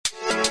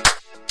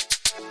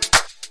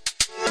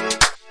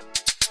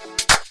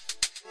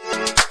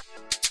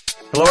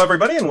Hello,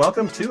 everybody, and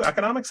welcome to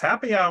Economics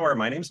Happy Hour.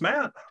 My name's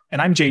Matt. And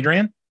I'm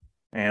Jadrian.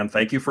 And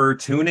thank you for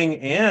tuning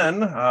in.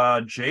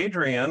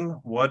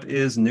 Jadrian, what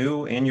is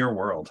new in your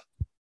world?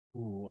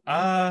 Ooh,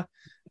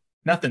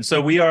 nothing.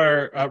 So we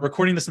are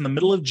recording this in the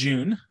middle of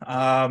June.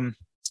 I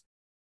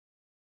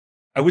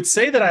would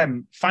say that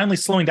I'm finally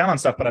slowing down on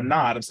stuff, but I'm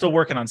not. I'm still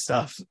working on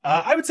stuff.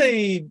 I would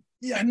say,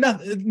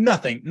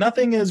 nothing.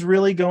 Nothing is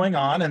really going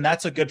on, and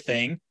that's a good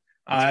thing.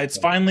 It's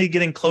finally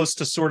getting close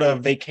to sort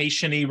of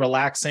vacation-y,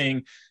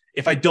 relaxing.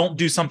 If I don't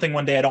do something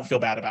one day, I don't feel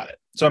bad about it.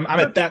 So I'm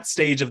at that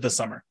stage of the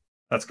summer.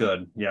 That's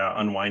good. Yeah,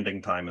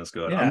 unwinding time is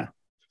good. Yeah. I'm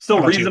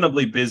still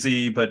reasonably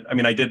busy, but I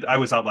mean, I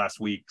was out last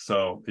week,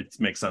 so it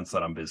makes sense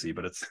that I'm busy,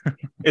 but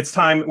it's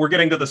time. We're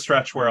getting to the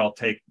stretch where I'll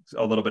take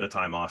a little bit of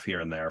time off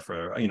here and there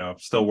for,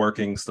 still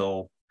working,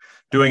 still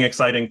doing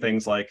exciting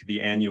things like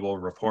the annual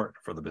report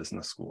for the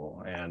business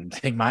school. And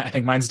I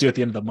think mine's due at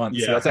the end of the month.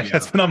 Yeah, so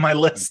that's been on my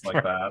list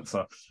like that.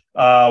 So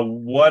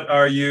what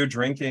are you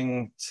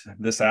drinking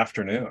this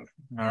afternoon?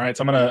 All right.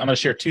 So I'm gonna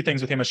share two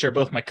things with you. I'm gonna share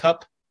both my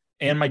cup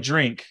and my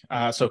drink.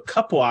 So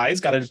cup wise,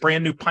 got a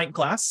brand new pint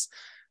glass,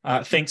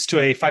 thanks to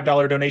a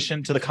 $5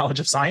 donation to the College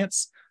of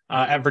Science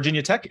at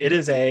Virginia Tech. It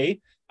is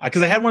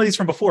because I had one of these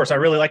from before, so I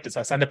really liked it. So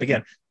I signed up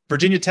again.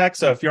 Virginia Tech.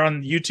 So if you're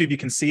on YouTube, you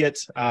can see it.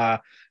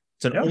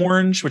 It's an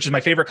orange, which is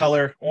my favorite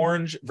color.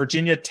 Orange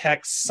Virginia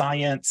Tech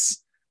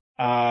Science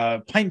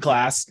pint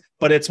glass,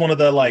 but it's one of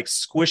the like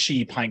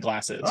squishy pint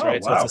glasses,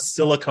 right? Wow. So it's a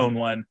silicone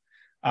one.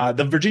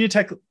 The Virginia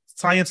Tech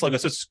Science logo.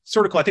 So it's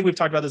sort of cool. I think we've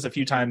talked about this a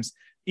few times.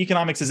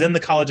 Economics is in the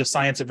College of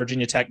Science at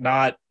Virginia Tech,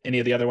 not any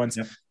of the other ones.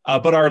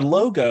 But our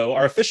logo,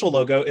 our official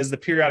logo, is the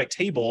periodic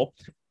table.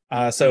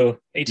 So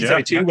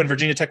 1872, when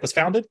Virginia Tech was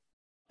founded.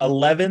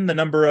 11, the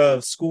number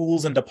of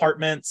schools and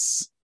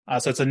departments.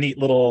 So it's a neat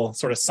little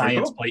sort of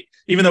science plate,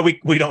 even though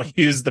we don't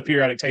use the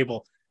periodic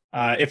table.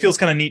 It feels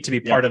kind of neat to be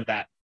part of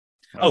that.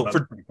 Forgot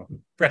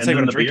to say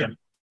what I'm drinking.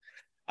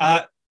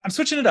 I'm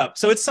switching it up.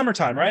 So it's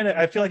summertime, right?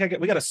 I feel like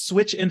we got to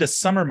switch into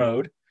summer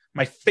mode.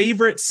 My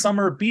favorite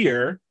summer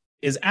beer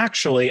is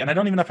actually, and I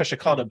don't even know if I should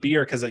call it a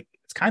beer because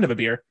it's kind of a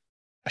beer,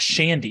 a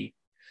shandy.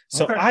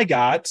 So I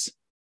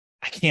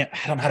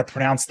don't know how to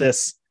pronounce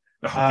this.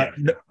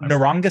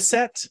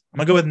 Narragansett. I'm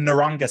gonna go with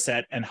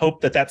Narragansett and hope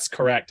that that's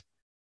correct.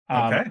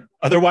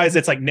 Otherwise,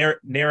 it's like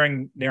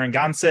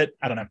Narragansett.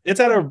 I don't know.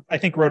 It's out of, I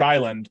think, Rhode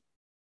Island.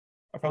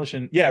 I probably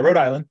shouldn't. Yeah, Rhode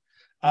Island.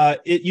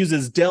 It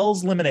uses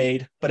Dell's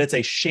lemonade, but it's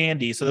a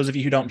shandy. So those of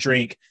you who don't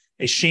drink,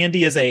 a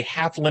shandy is a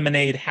half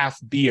lemonade, half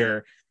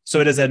beer. So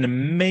it is an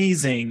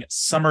amazing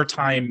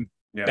summertime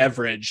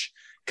beverage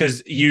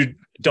because you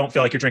don't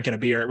feel like you're drinking a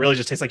beer. It really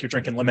just tastes like you're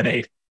drinking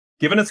lemonade.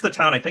 Given it's the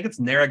town, I think it's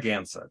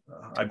Narragansett.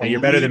 You're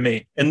better than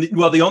me. And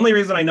the only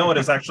reason I know it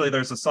is actually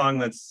there's a song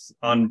that's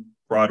on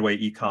Broadway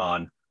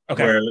Econ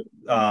where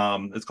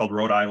it's called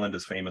Rhode Island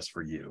is Famous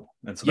for You.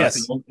 And so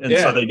so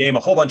they name a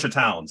whole bunch of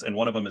towns, and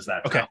one of them is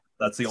that town.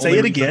 That's the only Say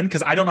it again,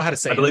 because I don't know how to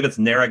say it. I believe it's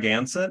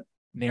Narragansett.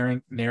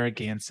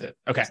 Narragansett.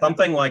 Okay.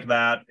 Something like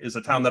that is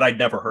a town that I'd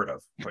never heard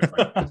of.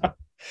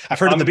 I've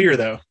heard of the beer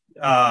though.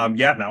 Now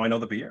I know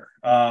the beer.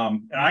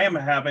 And I am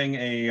having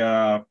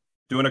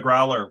doing a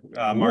growler,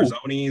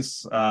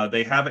 Marzoni's.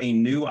 They have a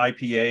new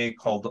IPA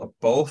called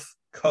Both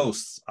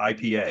Coasts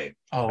IPA.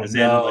 Oh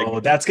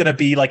no, that's gonna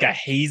be like a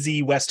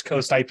hazy West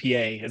Coast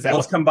IPA. Is that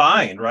it's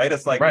combined, right?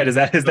 It's like is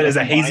that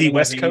a hazy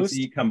West Coast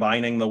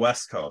combining the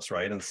West Coast,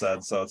 right?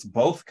 Instead, so it's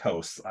Both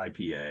Coasts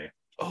IPA.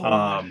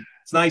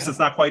 It's nice. It's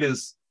not quite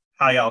as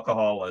high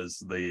alcohol as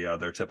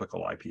their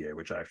typical IPA,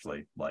 which I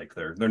actually like.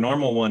 Their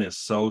normal one is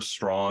so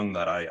strong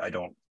that I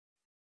don't,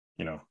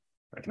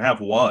 I can have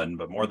one,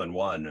 but more than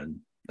one,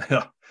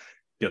 and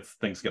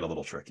things get a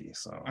little tricky.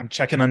 So I'm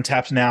checking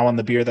Untapped now on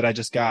the beer that I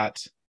just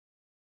got.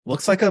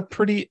 Looks like a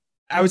pretty,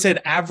 I would say, an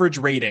average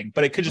rating,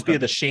 but it could just be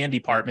the shandy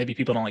part. Maybe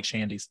people don't like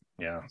shandies.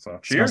 Yeah. So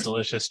cheers. Smells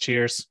delicious.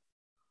 Cheers.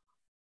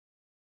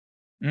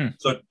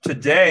 So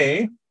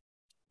today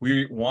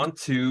we want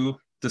to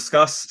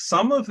discuss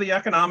some of the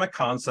economic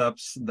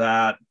concepts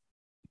that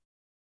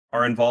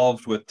are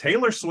involved with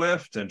Taylor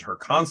Swift and her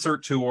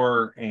concert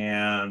tour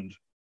and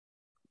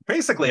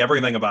basically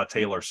everything about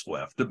Taylor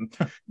Swift.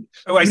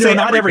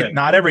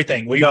 Not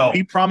everything.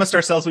 We promised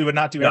ourselves we would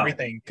not do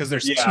everything because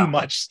there's too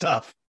much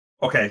stuff.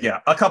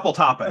 A couple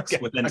topics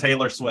within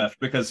Taylor Swift,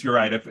 because you're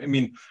right.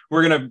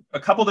 A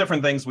couple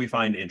different things we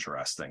find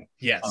interesting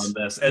on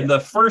this. And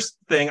the first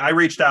thing, I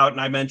reached out and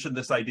I mentioned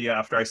this idea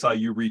after I saw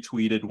you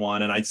retweeted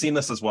one, and I'd seen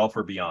this as well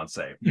for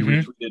Beyonce. You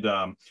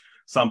retweeted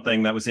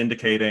something that was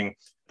indicating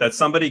that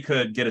somebody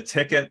could get a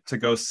ticket to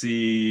go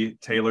see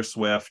Taylor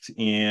Swift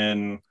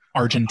in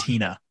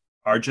Argentina.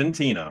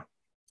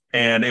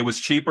 And it was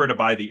cheaper to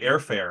buy the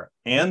airfare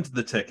and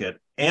the ticket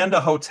and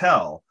a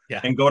hotel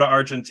and go to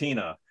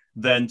Argentina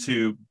than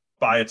to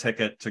buy a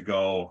ticket to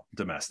go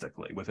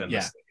domestically within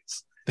the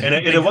States. And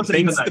it wasn't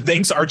even that.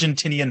 Thanks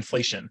Argentinian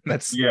inflation.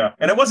 And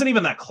it wasn't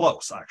even that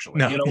close, actually.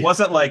 No, it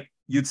wasn't like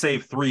you'd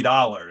save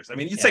 $3. I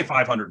mean, you'd save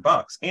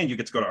 $500 and you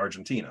get to go to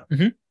Argentina.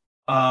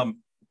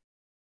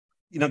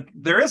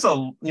 there's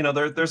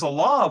a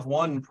law of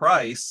one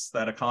price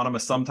that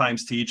economists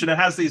sometimes teach, and it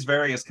has these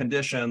various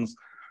conditions,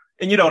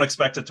 and you don't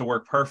expect it to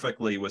work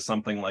perfectly with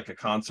something like a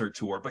concert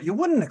tour, but you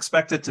wouldn't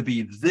expect it to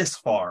be this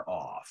far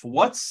off.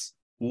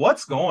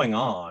 What's going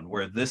on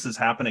where this is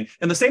happening?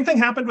 And the same thing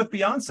happened with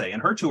Beyonce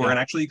and her tour. And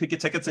actually you could get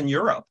tickets in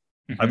Europe,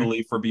 I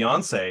believe, for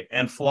Beyonce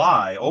and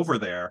fly over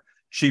there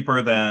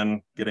cheaper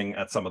than getting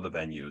at some of the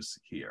venues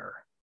here.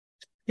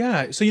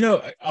 Yeah. So,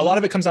 a lot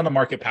of it comes down to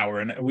market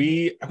power. And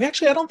we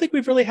actually, I don't think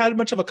we've really had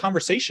much of a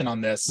conversation on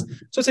this.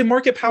 So I'd say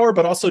market power,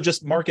 but also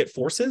just market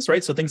forces,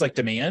 right? So things like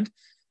demand.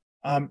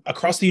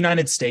 Across the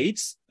United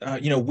States,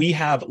 we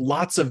have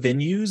lots of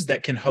venues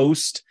that can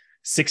host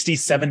 60,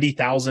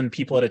 70,000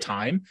 people at a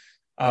time,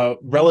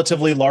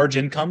 relatively large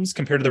incomes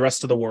compared to the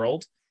rest of the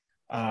world.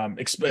 A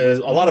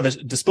lot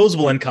of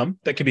disposable income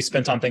that can be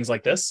spent on things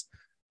like this.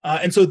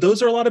 And so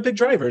those are a lot of big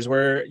drivers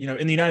where,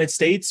 in the United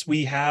States,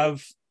 we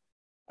have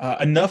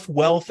enough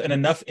wealth and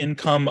enough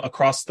income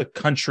across the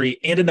country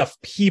and enough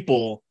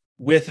people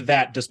with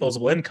that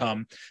disposable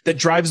income that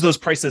drives those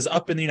prices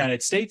up in the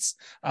United States.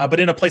 But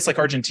in a place like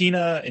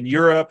Argentina and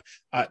Europe,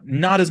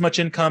 not as much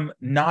income,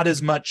 not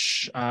as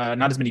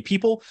many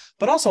people,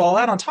 but also I'll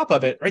add on top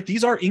of it, right?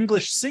 These are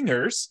English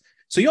singers.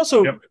 So you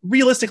also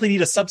realistically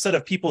need a subset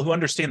of people who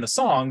understand the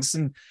songs.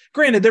 And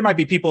granted, there might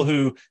be people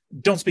who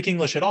don't speak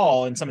English at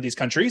all in some of these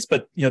countries,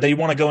 but they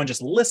want to go and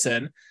just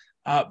listen.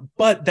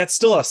 But that's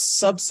still a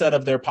subset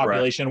of their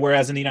population. Right.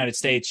 Whereas in the United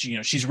States,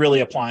 she's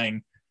really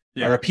applying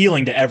or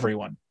appealing to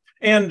everyone.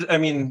 And I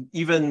mean,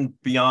 even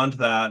beyond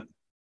that,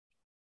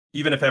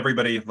 even if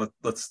everybody,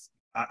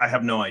 I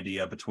have no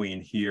idea between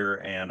here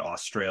and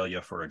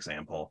Australia, for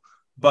example,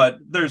 but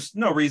there's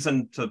no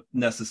reason to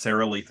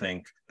necessarily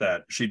think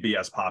that she'd be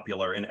as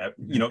popular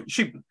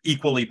she'd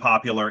equally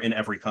popular in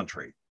every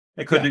country.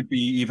 It could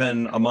be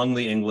even among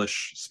the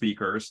English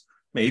speakers.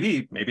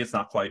 Maybe it's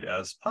not quite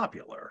as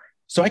popular.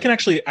 So I can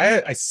actually,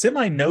 I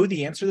semi know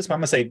the answer to this, but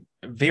I'm going to say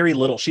very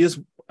little. She is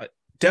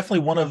definitely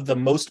one of the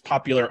most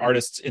popular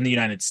artists in the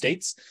United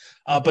States.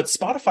 But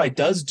Spotify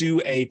does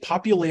do a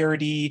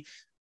popularity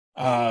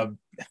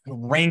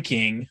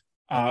ranking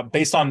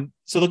based on,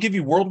 so they'll give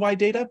you worldwide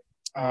data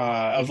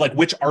of like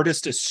which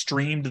artist is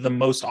streamed the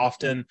most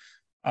often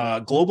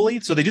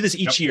globally. So they do this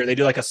each year. They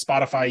do like a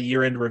Spotify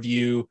year-end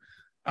review.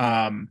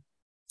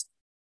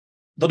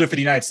 They'll do it for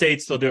the United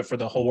States. They'll do it for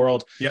the whole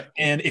world. Yep.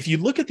 And if you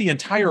look at the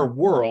entire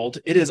world,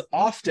 it is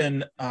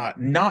often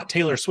not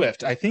Taylor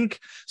Swift. I think,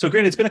 so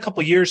granted, it's been a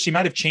couple of years. She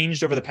might have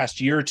changed over the past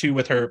year or two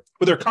with her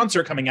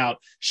concert coming out.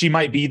 She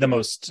might be the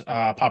most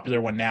popular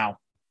one now.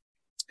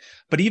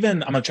 But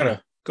even, I'm going to try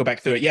to go back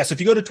through it. Yeah, so if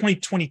you go to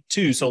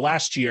 2022, so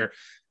last year,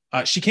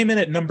 she came in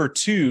at number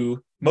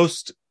 2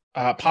 most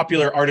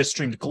popular artist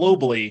streamed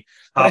globally.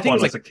 Top I think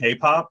one was a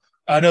K-pop?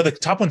 No, the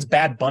top one's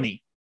Bad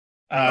Bunny.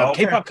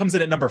 K-pop comes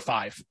in at number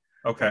 5.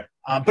 Okay.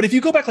 But if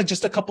you go back like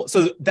just a couple,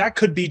 so that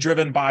could be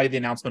driven by the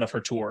announcement of her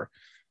tour.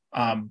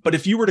 But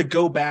if you were to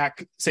go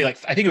back, say like,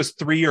 I think it was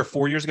 3 or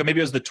 4 years ago, maybe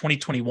it was the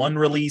 2021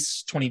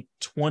 release,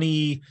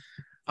 2020.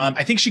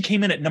 I think she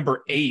came in at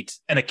number 8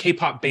 and a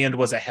K-pop band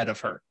was ahead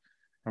of her.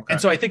 Okay.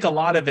 And so I think a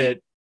lot of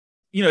it,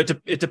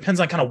 it depends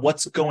on kind of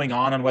what's going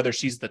on whether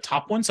she's the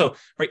top one. So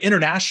right,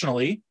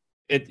 internationally,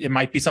 it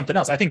might be something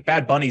else. I think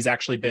Bad Bunny's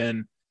actually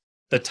been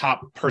the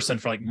top person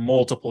for like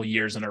multiple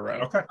years in a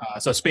row. Okay.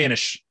 So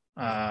Spanish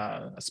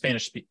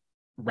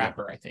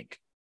rapper, I think.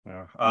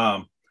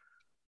 Yeah.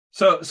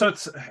 So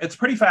it's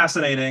pretty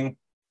fascinating.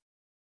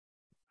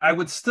 I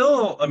would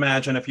still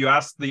imagine if you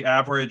asked the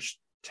average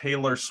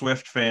Taylor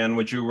Swift fan,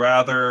 would you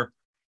rather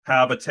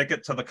have a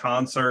ticket to the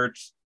concert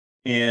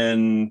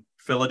in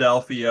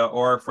Philadelphia,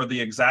 or for the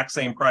exact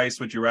same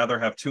price, would you rather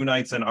have 2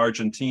 nights in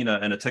Argentina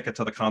and a ticket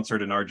to the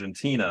concert in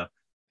Argentina?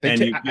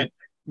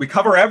 We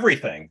cover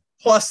everything.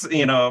 Plus,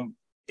 and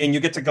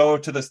you get to go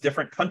to this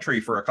different country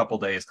for a couple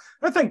days.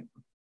 I think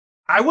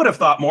I would have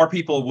thought more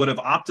people would have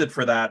opted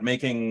for that,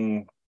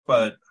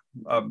 but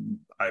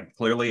I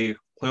clearly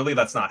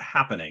that's not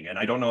happening. And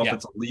I don't know if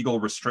it's a legal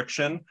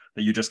restriction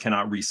that you just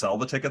cannot resell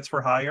the tickets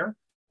for higher,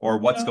 or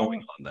what's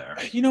going on there.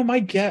 My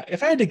guess,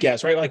 if I had to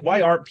guess, right, like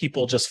why aren't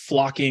people just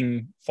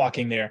flocking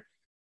there?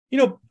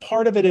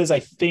 Part of it is, I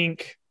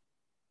think,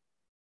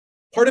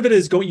 going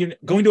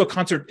to a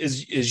concert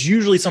is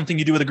usually something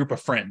you do with a group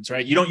of friends,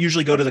 right? You don't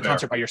usually go to the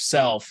concert by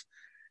yourself.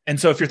 And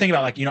so if you're thinking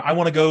about like, I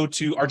want to go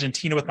to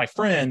Argentina with my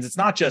friends, it's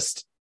not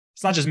just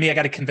me. I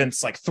got to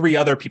convince like 3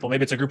 other people.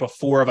 Maybe it's a group of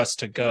 4 of us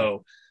to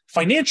go.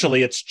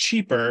 Financially, it's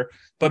cheaper,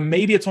 but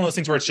maybe it's one of those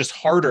things where it's just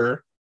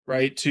harder,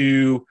 right?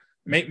 To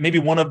maybe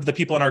one of the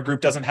people in our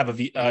group doesn't have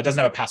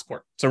a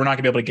passport, so we're not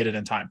gonna be able to get it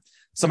in time.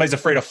 Somebody's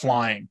afraid of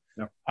flying.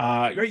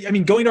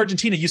 Going to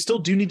Argentina, you still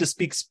do need to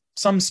speak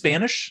some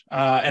Spanish,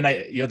 and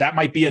that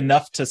might be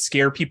enough to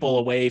scare people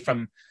away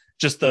from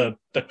just the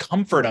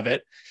comfort of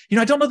it.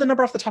 I don't know the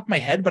number off the top of my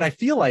head, but I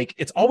feel like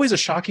it's always a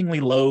shockingly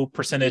low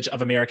percentage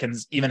of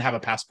Americans even have a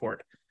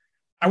passport.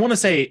 I want to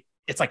say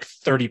it's like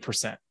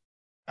 30%.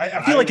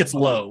 I feel like it's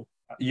low.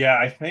 Yeah,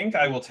 I think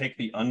I will take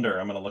the under.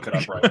 I'm going to look it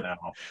up right now.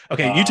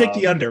 Okay, you take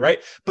the under, right?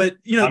 But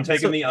I'm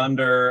taking the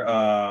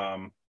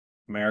under.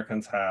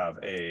 Americans have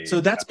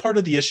so that's part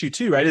of the issue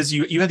too, right? Is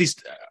you have these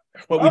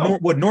what we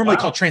would normally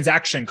call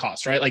transaction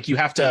costs, right? Like you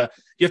have to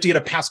get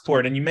a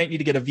passport, and you might need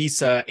to get a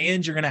visa,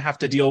 and you're going to have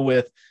to deal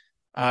with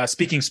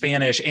speaking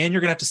Spanish, and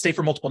you're going to have to stay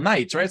for multiple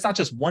nights, right? It's not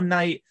just one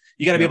night.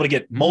 You got to be able to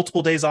get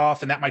multiple days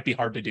off, and that might be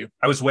hard to do.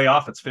 I was way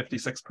off. It's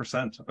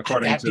 56%.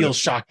 According that feels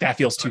shocked. That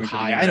feels too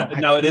high. I don't.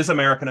 No, it is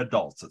American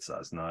adults. It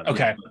says not.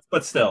 Okay,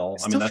 but still,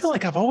 I feel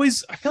like I've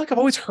always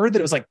heard that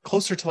it was like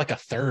closer to like a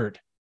third.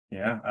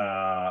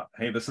 Yeah.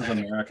 Hey, this is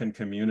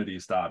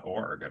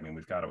AmericanCommunities.org. I mean,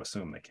 we've got to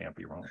assume they can't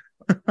be wrong.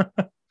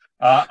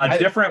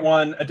 Actually,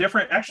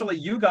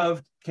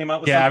 YouGov came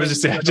out with. Yeah, I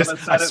was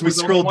we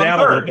scrolled down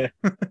a little bit.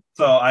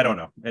 So I don't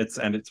know. It's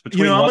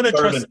between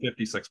 1/3 and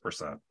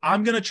 56%.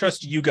 I'm going to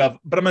trust YouGov,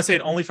 but I'm going to say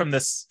it only from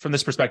this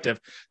perspective.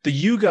 The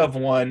YouGov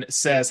one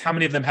says how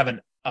many of them have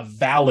a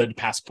valid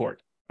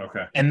passport.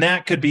 Okay, and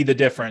that could be the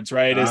difference,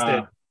 right? Is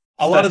that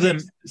a lot of them.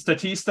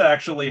 Statista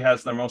actually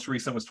has their most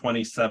recent was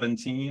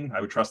 2017.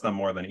 I would trust them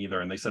more than either,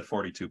 and they said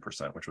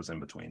 42%, which was in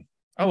between.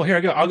 Oh, well, here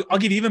I go. I'll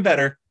give you even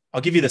better.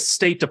 I'll give you the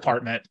State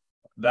Department.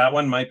 That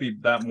one might be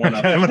that one.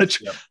 Okay, I'm going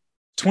to.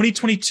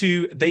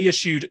 2022, they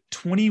issued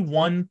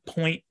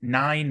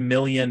 21.9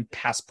 million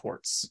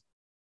passports,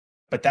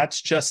 but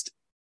that's just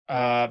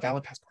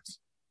valid passports.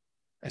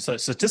 So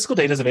statistical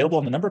data is available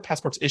on the number of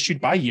passports issued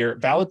by year. I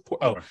got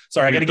to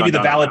give you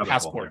the valid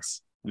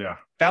passports. Yeah.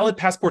 Valid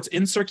passports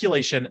in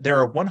circulation. There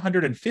are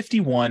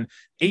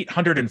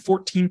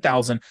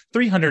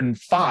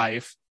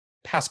 151,814,305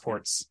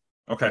 passports.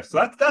 Okay, so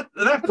that's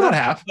about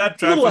half.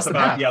 That's a little less than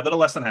half. Yeah, a little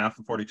less than half.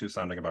 42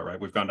 sounding about right.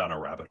 We've gone down a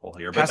rabbit hole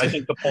here, but I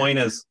think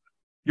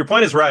your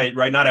point is right.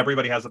 Not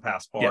everybody has a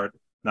passport. Yeah.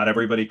 Not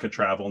everybody could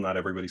travel. Not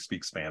everybody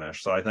speaks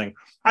Spanish. So I thought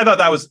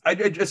that was.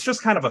 It's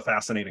just kind of a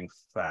fascinating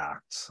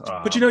fact.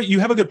 But you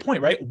have a good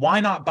point, right? Why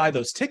not buy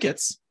those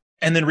tickets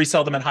and then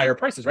resell them at higher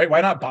prices, right?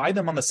 Why not buy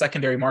them on the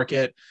secondary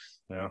market?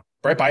 Yeah.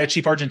 Right. Buy a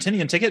cheap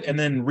Argentinian ticket and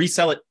then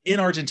resell it in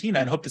Argentina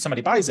and hope that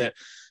somebody buys it.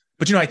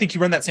 But I think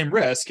you run that same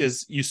risk.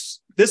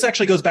 This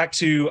actually goes back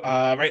to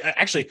right.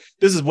 Actually,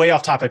 this is way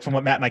off topic from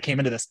what Matt and I came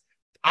into this.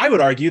 I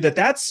would argue that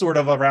that's sort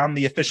of around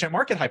the efficient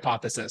market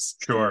hypothesis.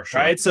 Sure.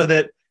 Right. So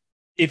that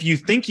if you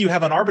think you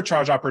have an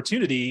arbitrage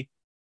opportunity,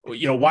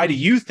 why do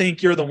you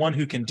think you're the one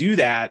who can do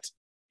that?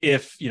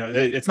 If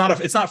it's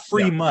not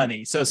free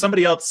money. So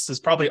somebody else has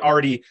probably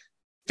already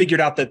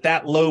figured out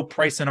that low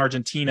price in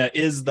Argentina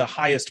is the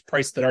highest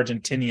price that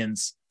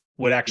Argentinians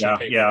would actually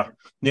pay. Yeah.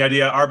 The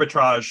idea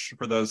arbitrage,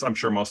 for those I'm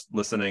sure most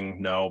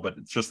listening know, but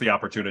it's just the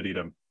opportunity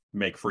to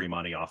make free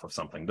money off of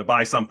something, to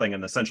buy something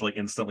and essentially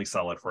instantly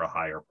sell it for a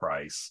higher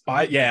price.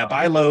 Buy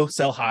low,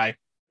 sell high.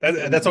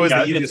 That's always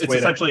the easiest way.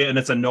 Essentially, and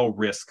it's a no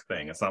risk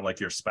thing. It's not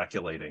like you're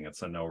speculating.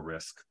 It's a no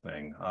risk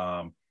thing.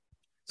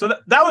 So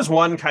that was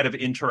one kind of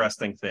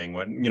interesting thing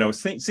when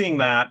seeing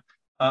that.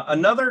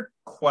 Another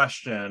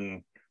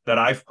question that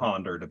I've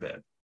pondered a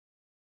bit.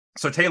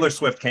 So Taylor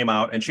Swift came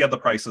out and she had the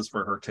prices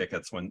for her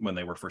tickets when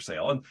they were for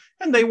sale,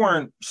 and they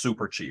weren't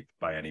super cheap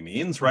by any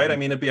means, right? Mm-hmm. I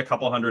mean, it'd be a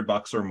couple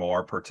 $100 or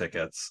more per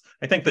tickets.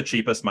 I think the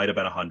cheapest might have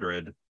been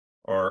 100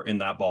 or in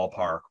that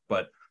ballpark.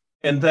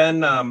 And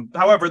then,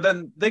 however,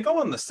 then they go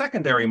on the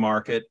secondary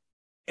market,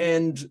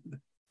 and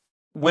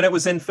when it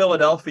was in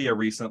Philadelphia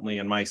recently,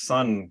 and my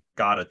son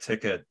got a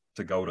ticket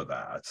to go to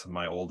that,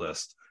 my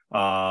oldest,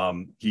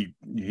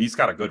 he's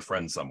got a good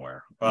friend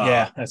somewhere.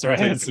 Yeah, that's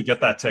right. To get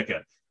that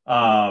ticket.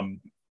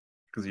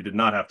 Because he did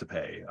not have to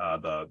pay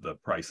the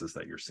prices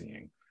that you're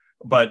seeing.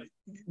 But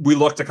we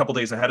looked a couple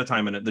days ahead of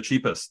time, and the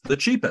cheapest,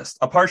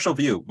 a partial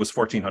view was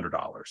 $1,400.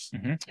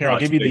 Mm-hmm. Here, I'll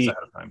give you the.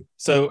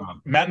 So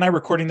Matt and I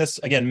recording this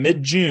again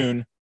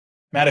mid-June.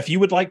 Matt, if you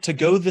would like to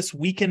go this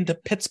weekend to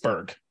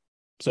Pittsburgh,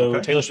 so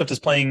Taylor Swift is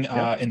playing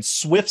in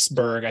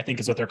Swiftsburg, I think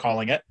is what they're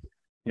calling it.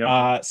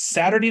 Yep.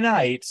 Saturday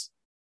night,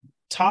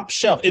 top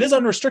shelf. It is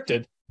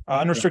unrestricted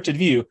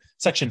view.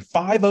 Section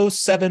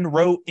 507,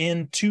 row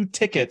in, 2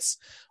 tickets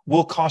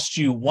will cost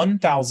you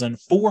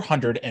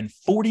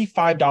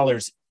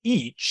 $1,445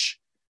 each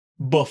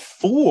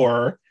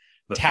before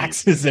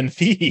taxes and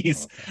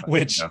fees,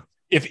 which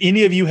if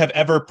any of you have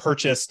ever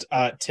purchased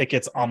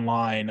tickets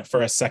online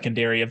for a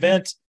secondary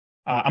event,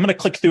 I'm going to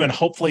click through and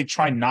hopefully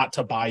try not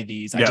to buy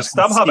these.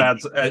 StubHub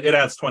adds 25%.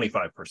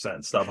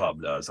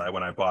 StubHub does.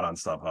 When I bought on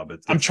StubHub,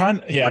 I'm trying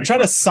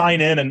to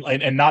sign in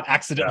and not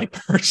accidentally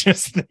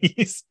purchase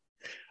these.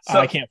 So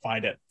I can't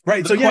find it.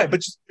 Right. So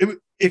but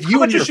if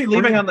you is she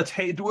leaving on the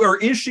table, or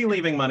is she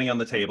leaving money on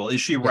the table? Is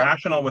she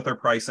rational with her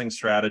pricing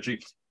strategy?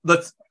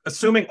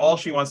 Assuming all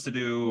she wants to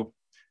do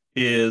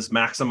is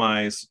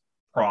maximize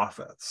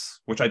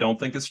profits, which I don't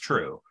think is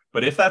true.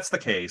 But if that's the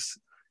case,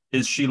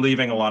 is she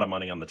leaving a lot of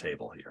money on the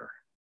table here?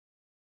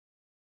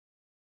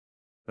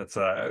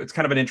 It's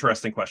kind of an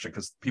interesting question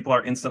because people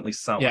are instantly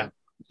selling. Yeah.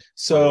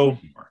 So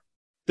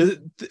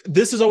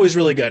this is always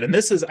really good, and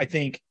this is, I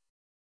think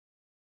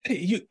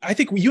you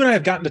and I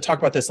have gotten to talk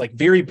about this like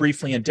very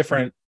briefly in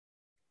different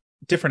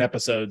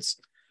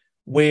episodes,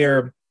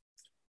 where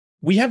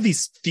we have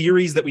these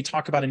theories that we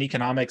talk about in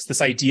economics,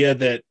 this idea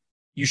that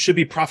you should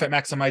be profit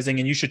maximizing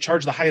and you should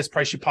charge the highest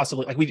price you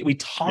possibly, like we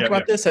talk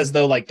about this as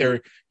though like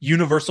they're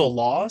universal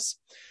laws.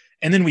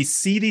 And then we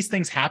see these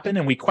things happen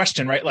and we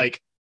question, right?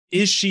 Like,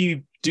 is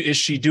she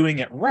doing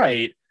it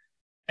right?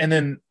 And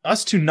then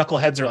us two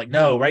knuckleheads are like,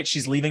 no, right?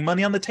 She's leaving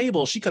money on the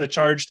table. She could have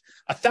charged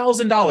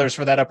 $1,000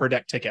 for that upper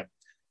deck ticket.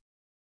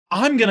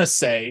 I'm going to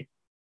say,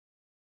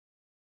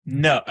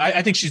 no,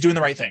 I think she's doing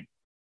the right thing.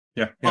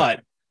 Yeah.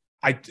 But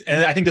I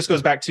think this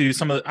goes back to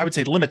some of the, I would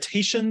say,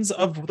 limitations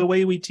of the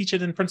way we teach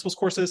it in principles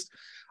courses.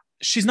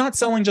 She's not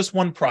selling just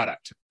one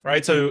product,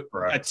 right? So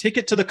a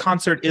ticket to the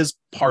concert is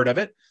part of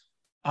it.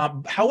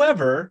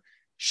 However,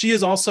 she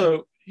is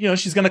also,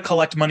 she's going to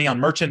collect money on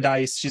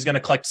merchandise. She's going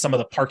to collect some of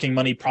the parking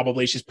money.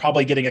 Probably she's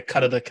probably getting a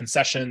cut of the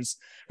concessions,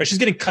 right? She's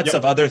getting cuts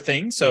of other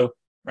things. So,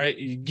 right,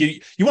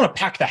 you want to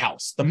pack the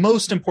house. The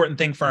most important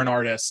thing for an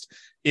artist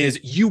is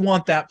you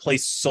want that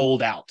place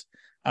sold out.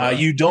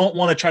 You don't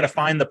want to try to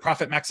find the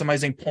profit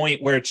maximizing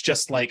point where it's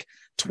just like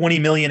 20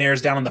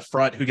 millionaires down on the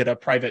front who get a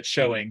private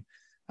showing.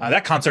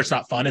 That concert's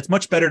not fun. It's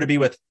much better to be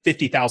with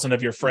 50,000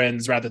 of your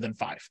friends rather than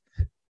 5.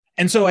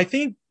 And so I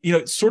think,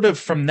 sort of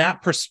from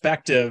that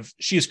perspective,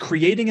 she is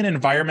creating an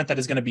environment that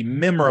is going to be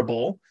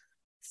memorable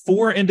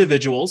for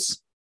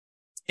individuals.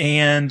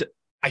 And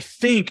I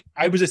think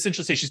I would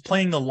essentially say she's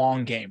playing the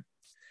long game.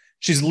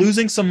 She's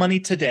losing some money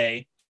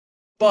today,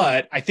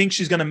 but I think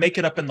she's going to make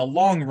it up in the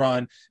long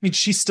run. I mean,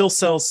 she still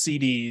sells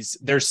CDs.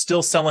 They're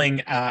still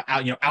selling,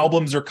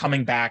 albums are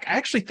coming back. I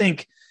actually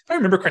think, if I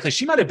remember correctly,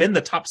 she might have been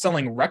the top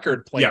selling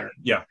record player.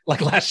 Yeah.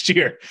 Like last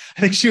year.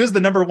 I think she was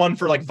the number one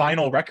for like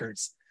vinyl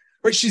records.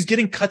 Right, she's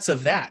getting cuts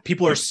of that.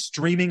 People are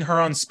streaming her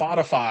on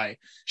Spotify.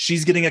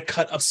 She's getting a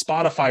cut of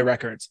Spotify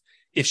records.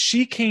 If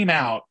she came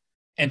out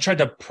and tried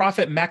to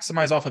profit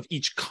maximize off of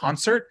each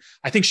concert,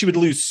 I think she would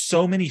lose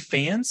so many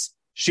fans.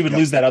 She would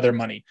lose that other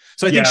money.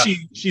 So I think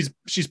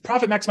she's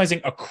profit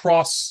maximizing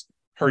across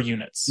her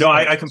units. No,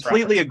 I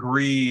completely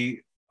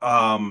agree.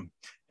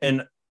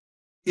 And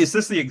is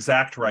this the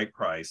exact right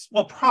price?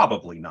 Well,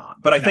 probably not.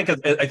 But I think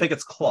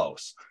it's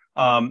close.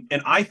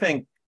 And I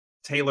think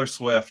Taylor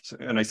Swift,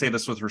 and I say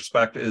this with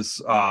respect,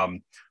 is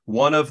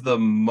one of the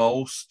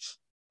most,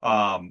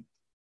 profit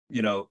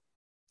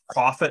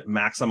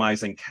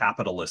maximizing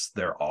capitalists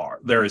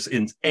there is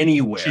in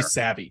anywhere. She's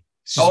savvy.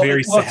 She's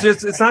very savvy.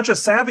 It's not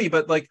just savvy,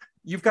 but like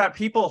you've got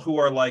people who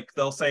are like,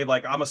 they'll say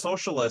like, I'm a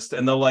socialist,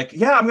 and they're like,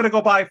 yeah, I'm going to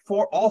go buy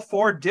all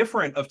 4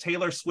 different of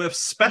Taylor Swift's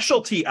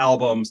specialty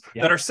albums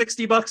that are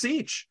 $60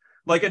 each.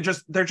 Like,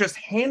 they're just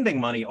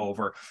handing money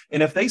over.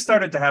 And if they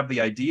started to have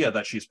the idea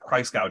that she's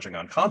price gouging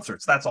on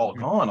concerts, that's all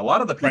gone. A lot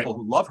of the people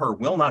who love her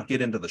will not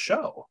get into the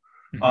show.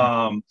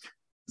 Mm-hmm.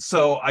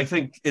 So I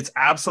think it's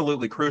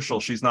absolutely crucial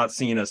she's not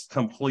seen as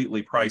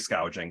completely price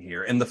gouging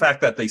here. And the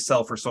fact that they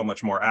sell for so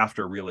much more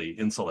after really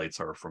insulates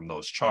her from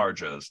those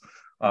charges.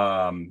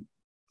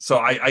 So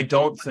I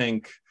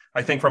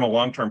think from a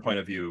long-term point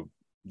of view,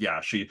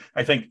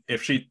 I think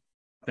if she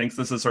thinks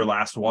this is her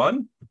last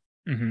one,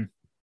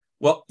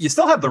 well, you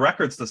still have the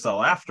records to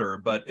sell after,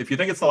 but if you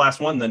think it's the last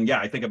one, then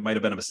I think it might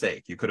have been a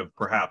mistake. You could have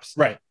perhaps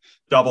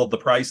doubled the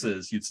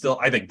prices.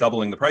 I think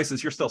doubling the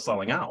prices, you're still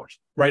selling out.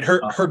 Right.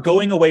 Her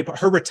going away,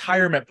 her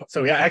retirement.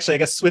 So actually, I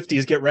guess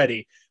Swifties, get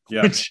ready.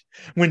 Yeah.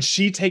 When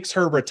she takes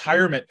her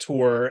retirement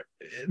tour,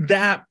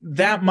 that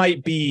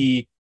might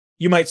be,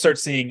 you might start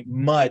seeing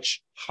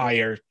much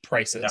higher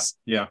prices.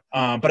 Yeah.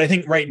 But I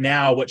think right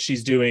now what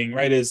she's doing,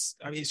 is,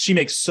 she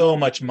makes so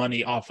much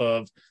money off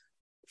of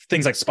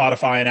things like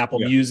Spotify and Apple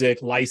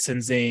Music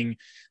licensing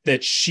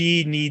that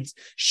she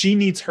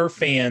needs her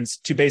fans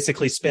to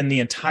basically spend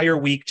the entire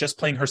week just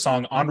playing her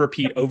song on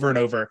repeat over and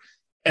over.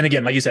 And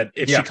again, like you said,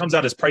 if she comes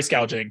out as price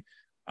gouging,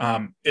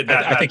 I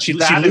think she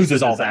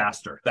loses all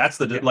disaster. That's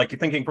like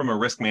thinking from a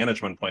risk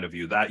management point of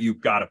view, that you've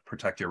got to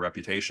protect your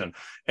reputation.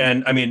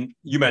 And I mean,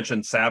 you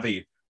mentioned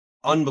savvy,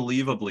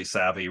 unbelievably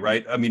savvy,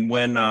 right? I mean,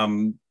 when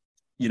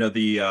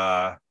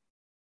the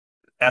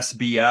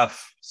SBF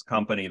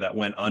company that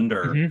went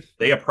under,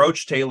 they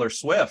approached Taylor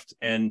Swift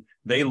and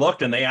they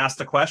looked and they asked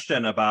a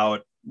question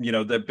about,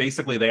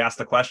 they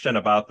asked a question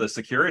about the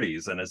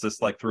securities. And is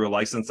this like through a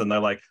license? And they're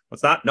like,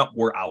 it's not, no,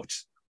 we're out.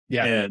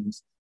 Yeah.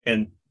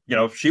 And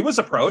if she was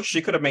approached,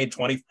 she could have made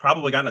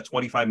probably gotten a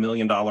 $25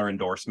 million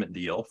endorsement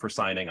deal for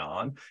signing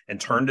on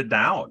and turned it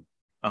down.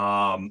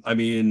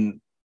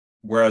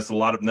 Whereas a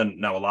lot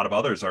of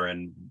others are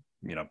in,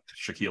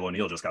 Shaquille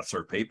O'Neal just got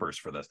served papers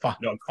for this.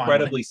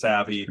 Incredibly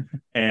savvy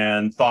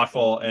and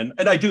thoughtful. And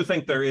I do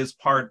think there is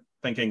part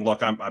thinking,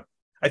 look, I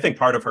think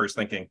part of her is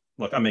thinking,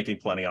 look, I'm making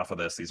plenty off of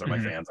this. These are my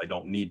fans. I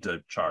don't need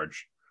to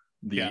charge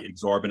the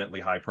exorbitantly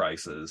high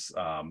prices,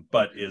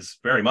 but is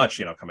very much,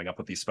 coming up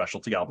with these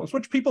specialty albums,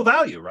 which people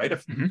value, right?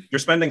 If you're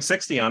spending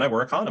 $60 on it,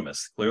 we're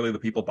economists. Clearly the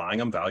people buying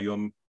them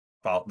value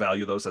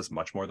those as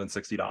much more than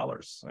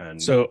 $60.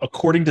 And so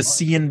according to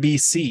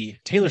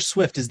CNBC, Taylor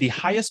Swift is the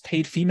highest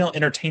paid female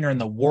entertainer in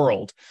the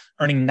world,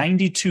 earning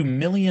 $92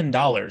 million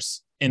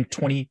in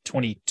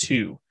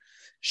 2022.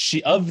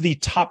 Of the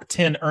top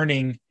 10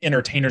 earning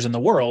entertainers in the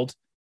world,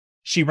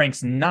 she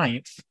ranks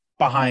 9th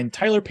behind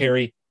Tyler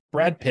Perry,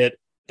 Brad Pitt,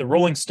 the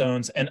Rolling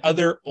Stones, and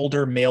other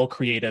older male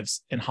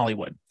creatives in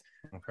Hollywood.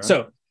 Okay.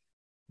 So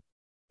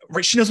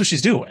right, she knows what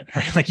she's doing,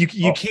 right? Like you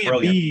can't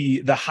brilliant.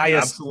 Be the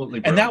highest. Absolutely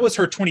brilliant. And that was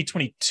her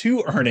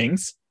 2022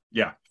 earnings.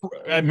 Yeah.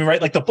 I mean,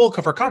 right, like the bulk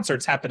of her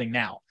concerts happening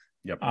now.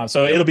 Yep.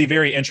 So it'll be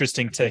very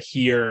interesting to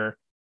hear.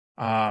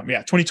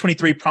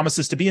 2023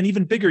 promises to be an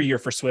even bigger year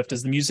for Swift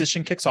as the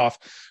musician kicks off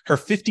her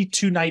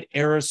 52-night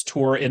Eras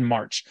tour in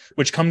March,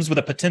 which comes with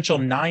a potential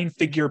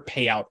 9-figure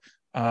payout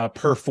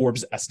per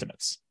Forbes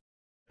estimates.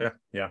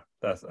 Yeah.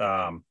 That's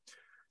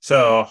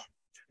so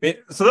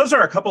those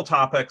are a couple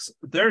topics.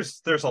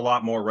 There's a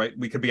lot more, right?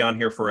 We could be on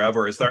here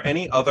forever. Is there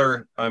any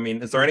other? I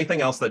mean, is there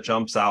anything else that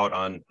jumps out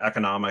on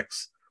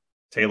economics,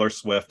 Taylor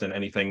Swift, and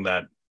anything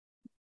that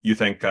you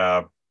think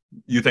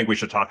we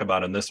should talk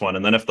about in this one?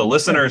 And then if the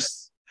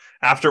listeners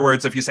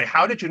afterwards, if you say,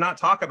 how did you not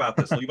talk about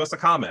this? Leave us a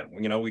comment.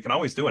 We can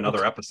always do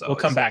another episode. We'll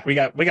come back. We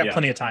got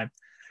plenty of time.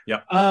 Yeah.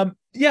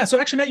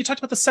 So actually, Matt, you talked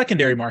about the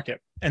secondary market.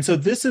 And so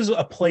this is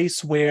a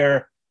place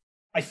where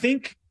I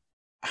think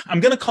I'm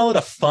going to call it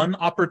a fun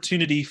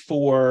opportunity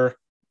for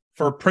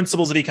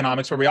principles of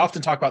economics, where we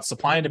often talk about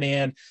supply and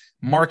demand,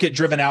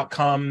 market-driven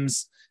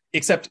outcomes,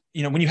 except,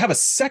 when you have a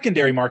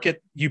secondary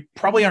market, you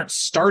probably aren't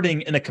starting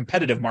in a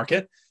competitive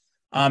market.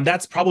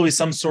 That's probably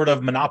some sort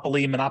of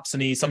monopoly,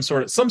 monopsony, some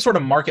sort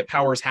of market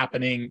powers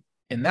happening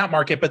in that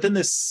market. But then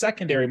this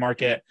secondary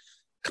market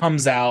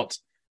comes out,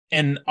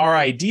 and our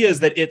idea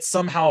is that it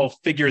somehow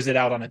figures it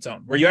out on its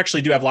own, where you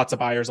actually do have lots of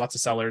buyers, lots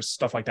of sellers,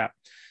 stuff like that.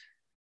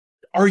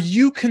 Are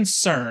you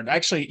concerned?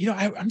 Actually,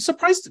 I'm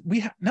surprised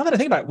now that I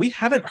think about it,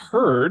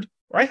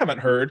 I haven't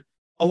heard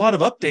a lot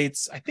of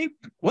updates. I think,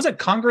 wasn't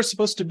Congress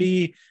supposed to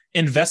be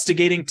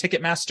investigating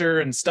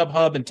Ticketmaster and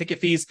StubHub and ticket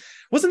fees?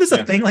 Wasn't this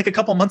a thing like a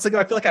couple months ago?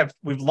 I feel like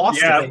we've lost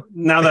it.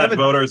 Now that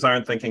voters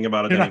aren't thinking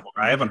about it anymore.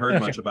 I haven't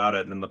heard much about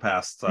it in the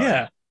past.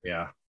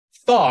 Yeah.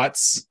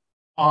 Thoughts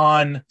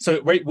on,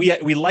 so right,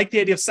 we like the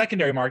idea of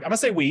secondary market. I'm gonna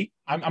say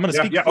I'm gonna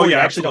speak for you.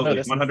 I actually don't know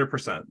this.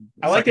 100%.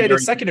 I like the idea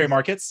of secondary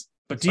markets,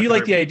 but do you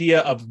like the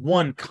idea of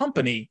one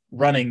company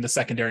running the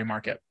secondary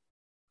market?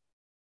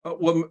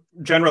 Well,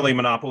 generally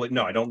monopoly.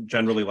 No, I don't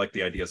generally like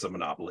the ideas of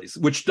monopolies,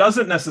 which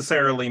doesn't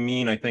necessarily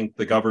mean I think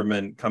the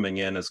government coming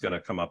in is going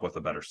to come up with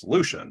a better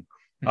solution.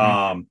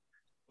 Mm-hmm.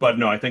 But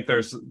no, I think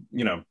there's,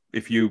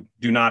 if you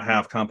do not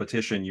have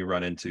competition, you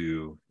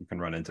can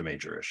run into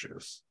major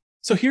issues.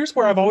 So here's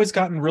where I've always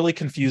gotten really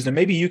confused, and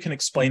maybe you can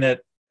explain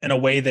it in a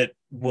way that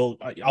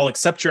I'll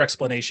accept your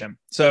explanation.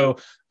 So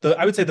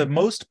I would say the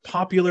most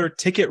popular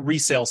ticket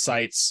resale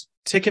sites,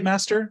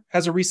 Ticketmaster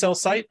has a resale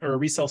site or a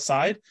resale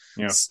side.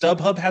 Yeah.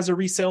 StubHub has a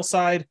resale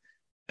side.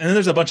 And then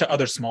there's a bunch of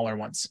other smaller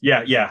ones.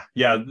 Yeah.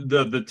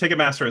 The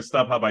Ticketmaster and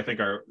StubHub, I think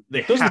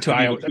those are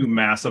the two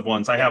massive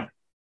ones.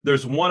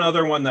 There's one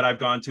other one that I've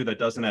gone to that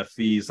doesn't have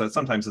fees. That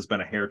sometimes has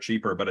been a hair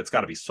cheaper, but it's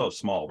got to be so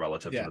small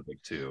relative to the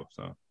big two.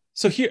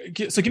 So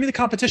give me the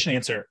competition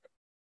answer.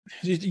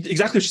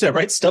 Exactly what you said,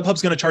 right?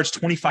 StubHub's going to charge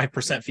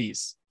 25%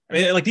 fees. I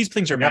mean, like, these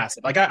things are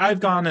massive. Like I've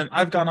gone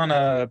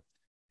on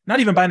not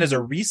even buying as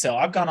a resale.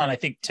 I've gone on, I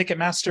think,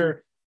 Ticketmaster,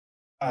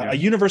 a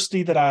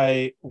university that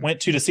I went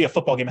to see a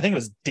football game. I think it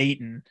was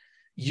Dayton,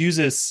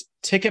 uses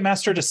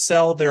Ticketmaster to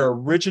sell their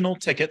original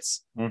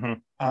tickets. Mm-hmm.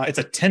 It's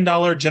a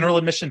 $10 general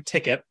admission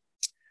ticket.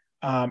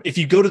 If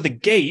you go to the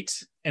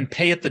gate and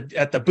pay at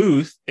the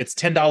booth, it's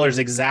 $10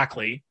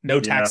 exactly. No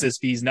taxes,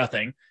 fees,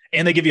 nothing.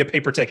 And they give you a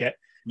paper ticket.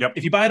 Yep.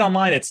 If you buy it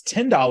online, it's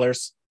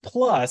 $10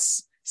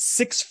 plus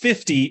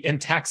 $6.50 in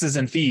taxes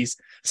and fees.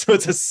 So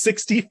it's a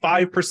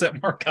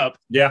 65% markup.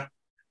 Yeah.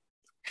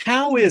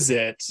 How is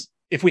it,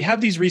 if we have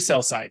these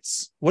resale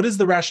sites, what is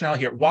the rationale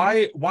here?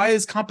 Why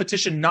is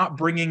competition not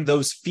bringing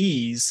those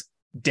fees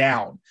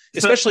down,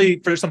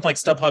 especially for something like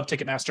StubHub,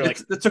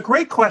 Ticketmaster? It's a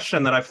great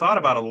question that I've thought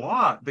about a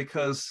lot,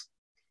 because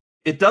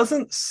it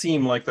doesn't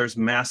seem like there's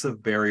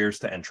massive barriers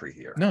to entry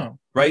here. No.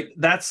 Right?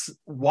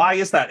 Why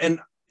is that? And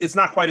it's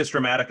not quite as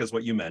dramatic as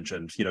what you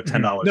mentioned,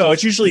 $10. No,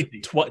 it's usually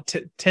 10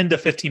 to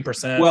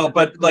 15%. Well,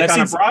 but like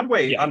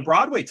on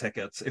Broadway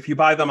tickets, if you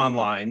buy them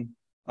online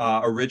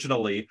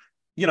originally,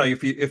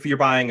 if you're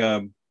buying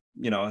an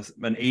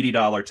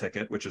 $80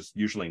 ticket, which is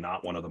usually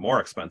not one of the more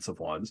expensive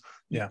ones,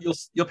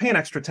 you'll pay an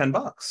extra $10.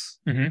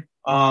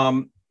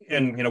 Mm-hmm.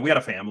 And we had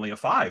a family of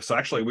 5, so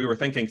actually we were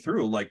thinking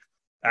through,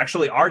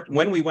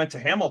 when we went to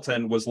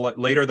Hamilton was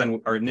later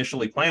than our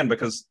initially planned,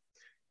 because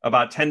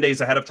about 10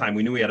 days ahead of time,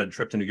 we knew we had a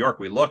trip to New York.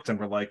 We looked and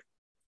we're like,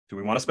 do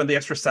we want to spend the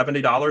extra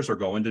 $70 or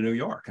go into New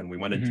York? And we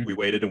went into, we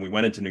waited and we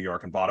went into New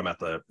York and bought them at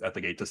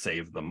the gate to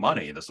save the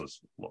money. This was,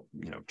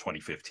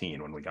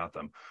 2015 when we got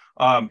them.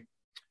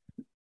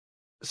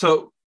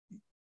 So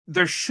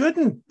there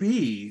shouldn't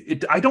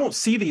be, I don't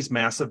see these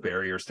massive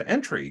barriers to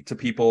entry to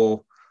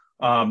people.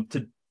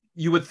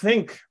 You would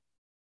think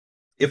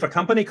if a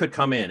company could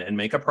come in and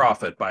make a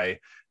profit by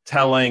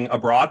telling a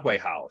Broadway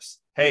house,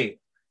 hey,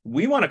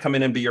 we want to come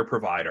in and be your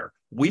provider.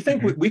 We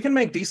think we can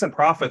make decent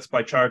profits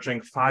by charging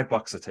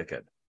 $5 a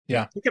ticket.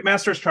 Yeah.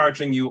 Ticketmaster's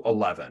charging you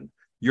 $11.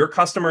 Your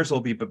customers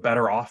will be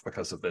better off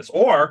because of this.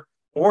 Or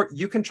or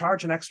you can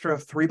charge an extra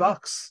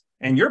 $3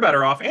 and you're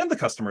better off and the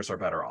customers are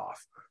better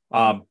off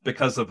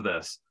because of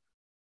this.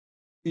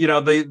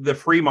 The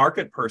free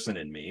market person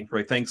in me,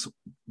 right, thinks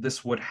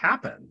this would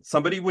happen.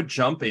 Somebody would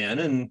jump in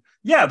and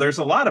there's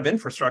a lot of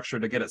infrastructure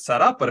to get it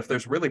set up, but if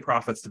there's really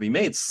profits to be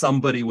made,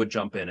 somebody would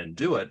jump in and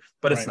do it,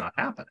 but it's not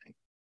happening.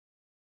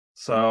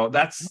 So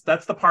that's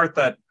the part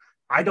that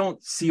I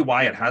don't see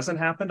why it hasn't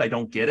happened. I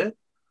don't get it,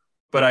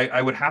 but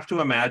I would have to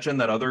imagine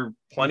that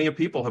plenty of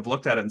people have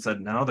looked at it and said,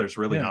 no, there's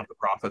really not the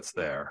profits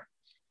there.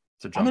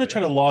 I'm going to try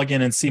to log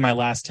in and see my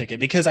last ticket,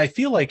 because I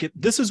feel like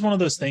this is one of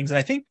those things. And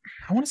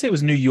I want to say it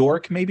was New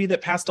York maybe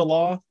that passed a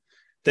law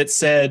that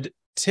said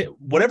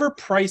whatever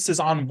price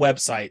is on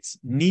websites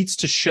needs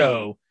to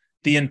show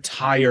the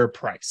entire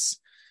price.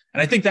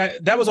 And I think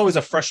that was always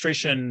a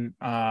frustration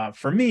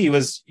for me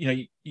was,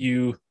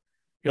 you're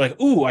like,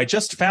 ooh, I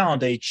just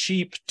found a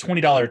cheap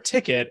 $20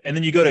 ticket. And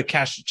then you go to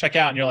check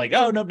out and you're like,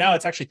 oh, no, now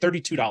it's actually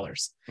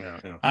 $32.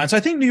 And so I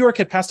think New York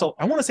had passed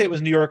I want to say it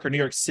was New York or New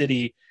York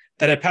City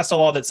that had passed a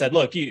law that said,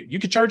 look, you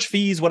could charge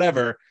fees,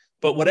 whatever,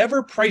 but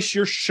whatever price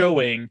you're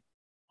showing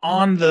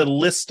on the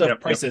list of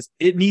prices,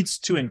 it needs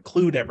to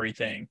include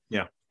everything.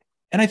 Yeah.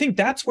 And I think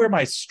that's where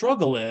my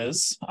struggle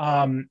is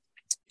when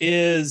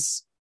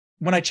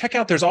I check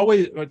out, there's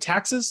always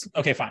taxes.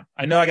 Okay, fine.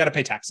 I know I got to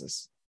pay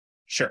taxes.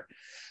 Sure.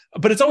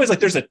 But it's always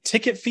like there's a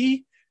ticket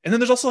fee and then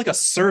there's also like a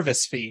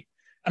service fee.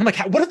 And I'm like,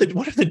 what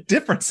are the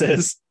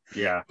differences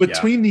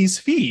between these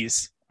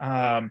fees?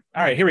 All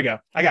right, here we go.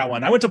 I got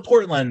one. I went to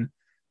Portland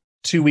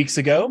 2 weeks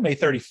ago, May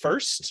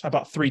 31st. I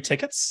bought 3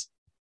 tickets.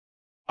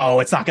 Oh,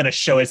 it's not going to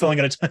show. It's only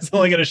going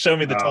to show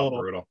me the total.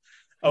 Brutal.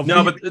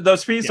 No, but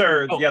those fees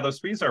those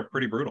fees are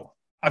pretty brutal.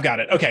 I've got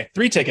it. Okay,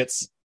 3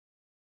 tickets.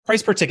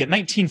 Price per ticket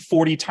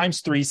 $19.40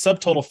 times 3.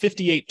 Subtotal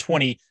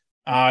 $58.20.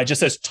 It just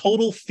says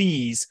total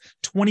fees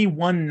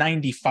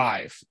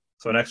 $21.95.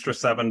 So an extra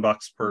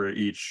 $7 per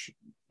each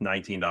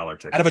 $19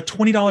 ticket out of a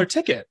 $20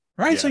 ticket,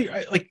 right? So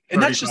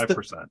and that's just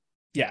 35%.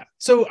 Yeah.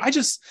 So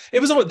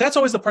that's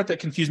always the part that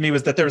confused me,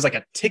 was that there was like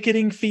a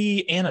ticketing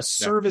fee and a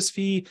service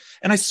fee.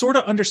 And I sort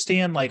of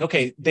understand, like,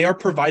 okay, they are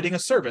providing a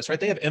service, right?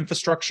 They have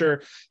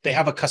infrastructure, they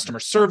have a customer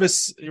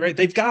service, right?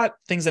 They've got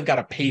things they've got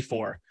to pay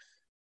for.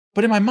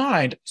 But in my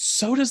mind,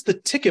 so does the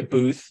ticket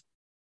booth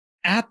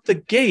at the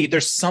gate.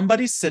 There's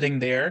somebody sitting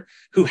there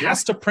who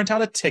has to print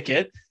out a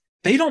ticket.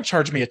 They don't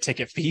charge me a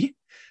ticket fee.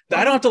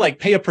 I don't have to like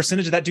pay a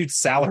percentage of that dude's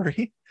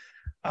salary.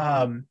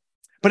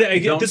 But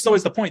again, this is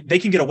always the point. They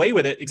can get away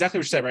with it. Exactly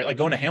what you said, right? Like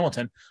going to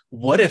Hamilton.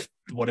 What if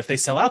they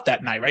sell out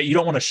that night, right? You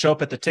don't want to show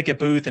up at the ticket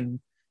booth and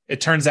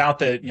it turns out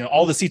that,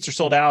 all the seats are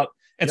sold out.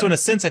 And so in a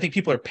sense, I think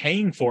people are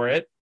paying for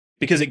it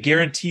because it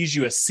guarantees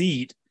you a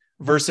seat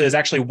versus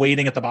actually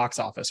waiting at the box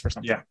office for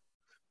something. Yeah.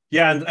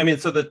 Yeah. And I mean,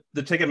 so the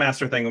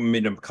Ticketmaster thing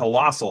made a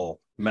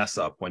colossal mess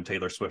up when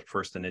Taylor Swift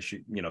first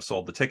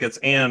sold the tickets.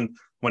 And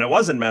when it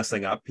wasn't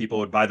messing up, people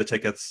would buy the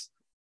tickets,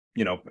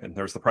 and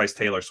there's the price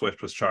Taylor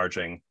Swift was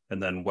charging,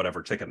 and then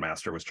whatever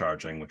Ticketmaster was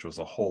charging, which was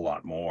a whole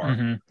lot more.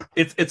 Mm-hmm.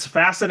 It's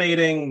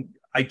fascinating.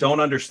 I don't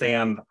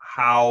understand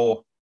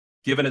how,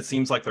 given it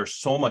seems like there's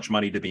so much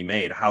money to be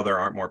made, how there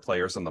aren't more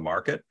players in the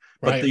market.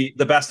 But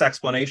the best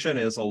explanation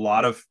is a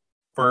lot of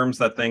firms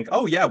that think,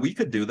 oh yeah, we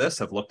could do this,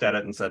 have looked at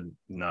it and said,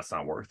 no, it's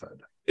not worth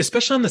it.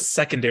 Especially on the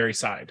secondary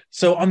side.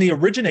 So on the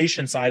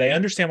origination side, I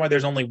understand why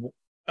there's only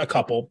a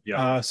couple.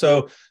 Yeah.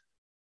 So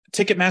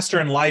Ticketmaster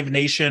and Live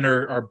Nation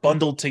are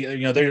bundled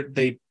together.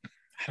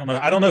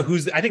 I don't know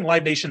I think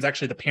Live Nation's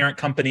actually the parent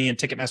company and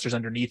Ticketmaster's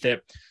underneath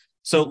it.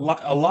 So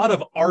a lot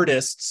of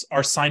artists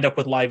are signed up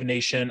with Live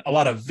Nation. A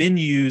lot of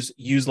venues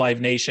use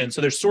Live Nation.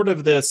 So there's sort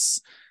of this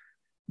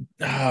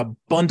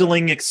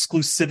bundling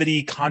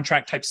exclusivity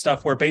contract type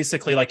stuff where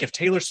basically, like, if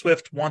Taylor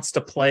Swift wants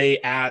to play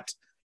at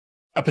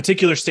a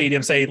particular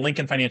stadium, say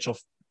Lincoln Financial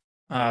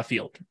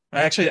Field.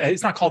 Actually,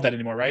 it's not called that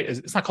anymore, right?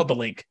 It's not called the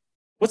Link.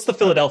 What's the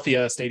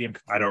Philadelphia stadium?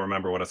 I don't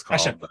remember what it's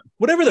called.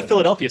 Whatever the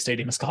Philadelphia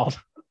stadium is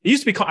called. It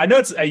used to be called, I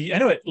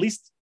know at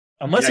least,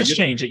 unless it's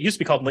changed, it used to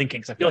be called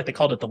Linking, because I feel like they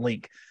called it the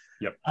Link.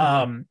 Yep.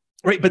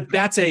 Right. But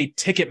that's a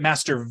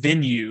Ticketmaster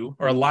venue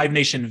or a Live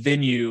Nation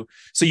venue.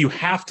 So you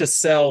have to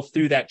sell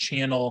through that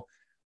channel.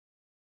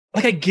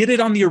 Like, I get it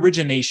on the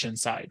origination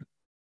side.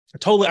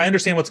 I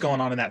understand what's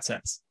going on in that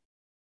sense.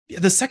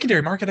 The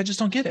secondary market, I just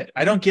don't get it.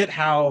 I don't get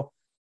how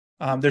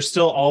there's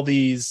still all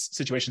these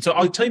situations. So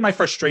I'll tell you my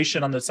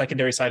frustration on the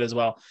secondary side as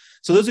well.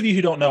 So those of you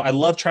who don't know, I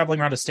love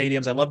traveling around to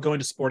stadiums. I love going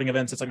to sporting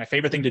events. It's like my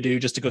favorite thing to do,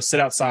 just to go sit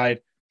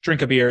outside,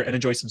 drink a beer, and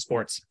enjoy some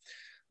sports.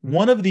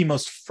 One of the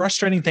most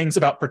frustrating things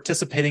about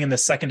participating in the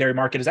secondary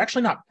market is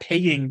actually not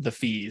paying the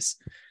fees.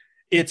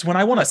 It's when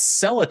I want to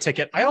sell a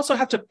ticket, I also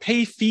have to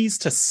pay fees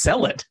to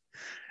sell it.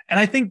 And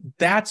I think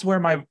that's really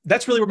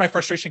where my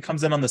frustration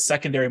comes in on the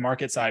secondary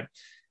market side,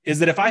 is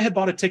that if I had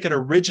bought a ticket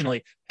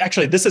originally,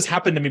 actually, this has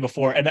happened to me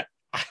before, and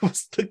I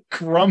was the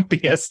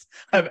grumpiest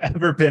I've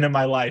ever been in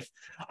my life.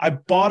 I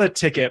bought a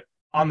ticket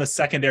on the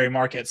secondary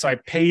market, so I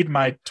paid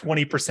my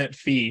 20%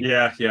 fee,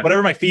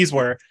 whatever my fees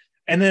were.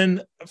 And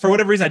then for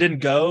whatever reason, I didn't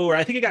go, or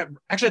I think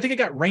it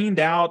got rained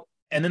out,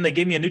 And then they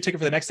gave me a new ticket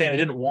for the next day and I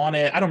didn't want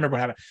it. I don't remember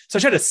what happened. So I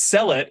tried to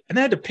sell it and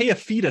I had to pay a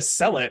fee to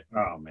sell it.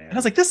 Oh man. And I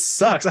was like, this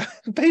sucks. I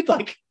paid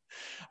like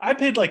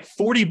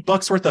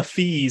 $40 worth of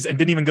fees and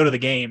didn't even go to the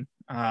game.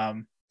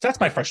 So that's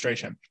my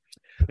frustration.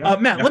 Yeah,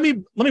 Matt, let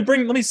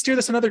me steer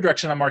this another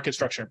direction on market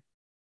structure.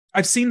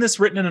 I've seen this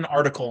written in an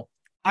article.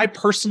 I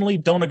personally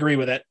don't agree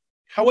with it.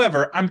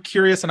 However, I'm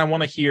curious and I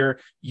want to hear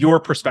your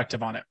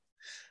perspective on it.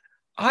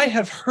 I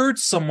have heard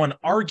someone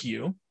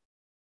argue,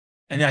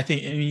 and I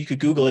think you could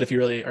Google it if you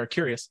really are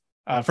curious.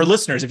 For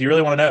listeners, if you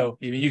really want to know,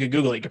 you could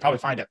Google it. You could probably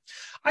find it.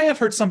 I have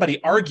heard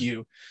somebody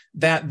argue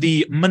that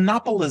the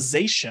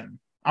monopolization,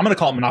 I'm going to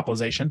call it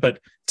monopolization, but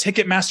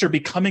Ticketmaster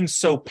becoming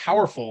so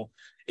powerful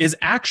is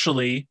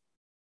actually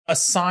a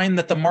sign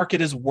that the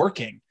market is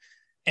working,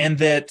 and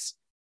that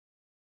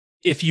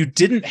if you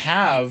didn't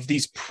have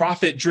these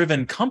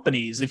profit-driven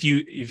companies, if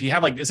you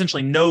have like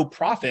essentially no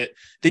profit,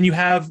 then you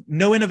have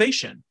no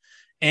innovation,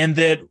 and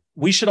that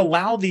we should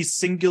allow these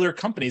singular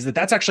companies,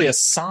 that's actually a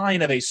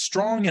sign of a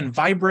strong and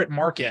vibrant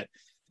market.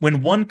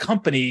 When one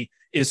company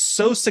is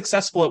so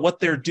successful at what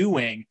they're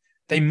doing,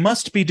 they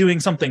must be doing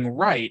something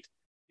right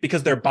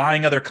because they're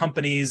buying other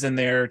companies and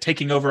they're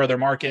taking over other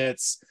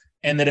markets.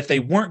 And that if they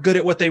weren't good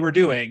at what they were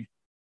doing,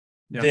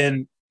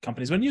 then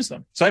companies wouldn't use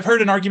them. So I've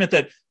heard an argument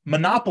that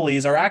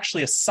monopolies are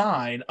actually a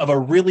sign of a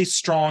really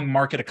strong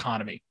market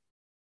economy.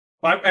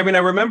 Well, I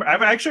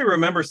actually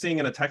remember seeing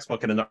in a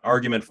textbook an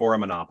argument for a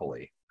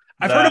monopoly.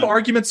 I've heard of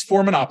arguments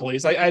for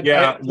monopolies. Let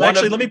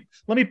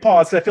me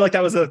pause. I feel like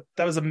that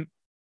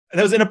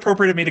was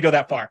inappropriate of me to go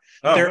that far.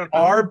 There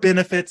are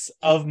benefits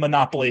of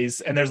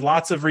monopolies, and there's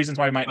lots of reasons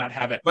why we might not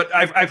have it. But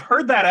I've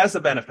heard that as a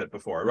benefit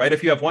before, right?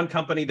 If you have one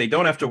company, they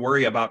don't have to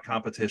worry about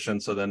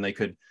competition, so then they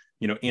could,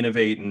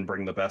 innovate and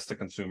bring the best to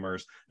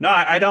consumers. No,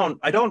 I don't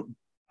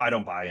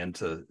buy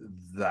into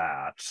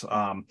that.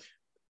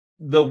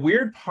 The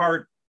weird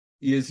part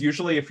is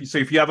usually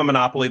if you have a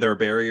monopoly, there are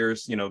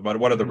barriers. But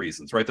what are the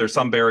reasons, right? There's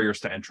some barriers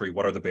to entry.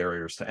 What are the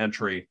barriers to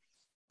entry?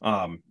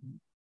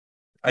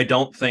 I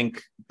don't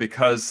think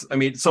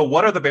so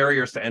what are the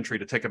barriers to entry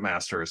to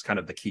Ticketmaster is kind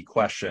of the key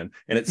question.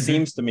 And it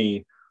seems to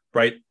me,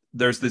 right,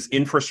 there's this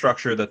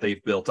infrastructure that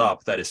they've built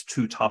up that is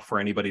too tough for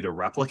anybody to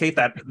replicate.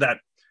 That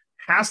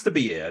has to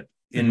be it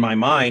in my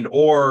mind,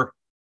 or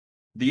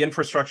the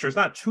infrastructure is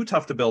not too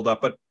tough to build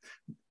up, but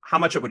how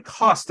much it would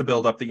cost to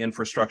build up the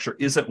infrastructure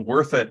isn't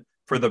worth it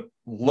for the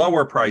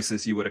lower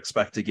prices you would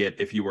expect to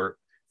get if you were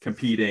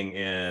competing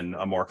in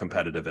a more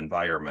competitive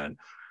environment.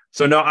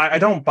 So no, I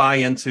don't buy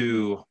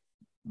into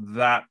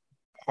that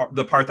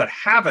the part that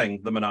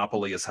having the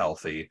monopoly is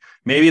healthy.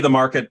 Maybe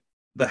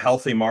the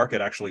healthy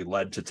market actually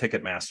led to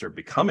Ticketmaster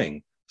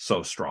becoming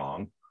so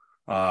strong.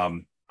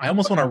 I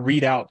almost want to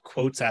read out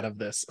quotes out of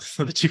this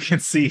so that you can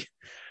see,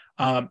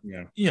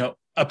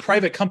 a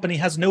private company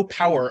has no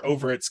power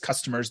over its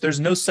customers. There's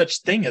no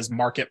such thing as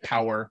market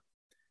power.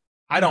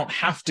 I don't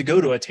have to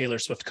go to a Taylor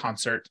Swift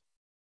concert.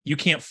 You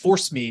can't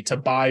force me to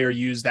buy or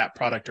use that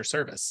product or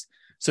service.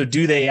 So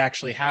do they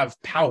actually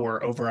have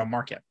power over a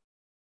market?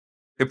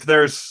 If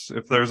there's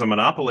a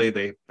monopoly,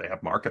 they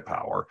have market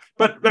power.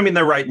 But I mean,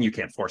 they're right, and you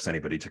can't force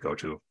anybody to go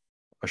to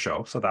a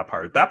show. So that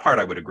part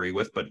I would agree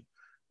with.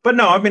 But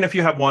no, I mean, if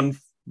you have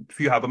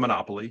a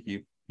monopoly,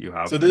 you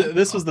have. So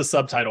this was the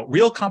subtitle: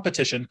 Real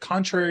competition,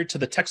 contrary to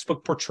the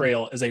textbook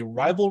portrayal, is a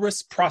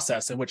rivalrous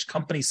process in which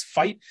companies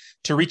fight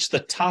to reach the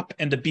top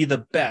and to be the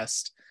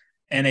best.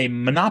 And a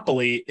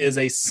monopoly is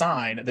a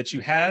sign that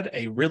you had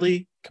a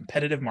really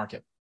competitive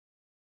market.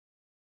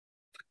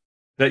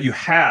 That you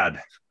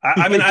had.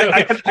 I mean,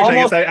 I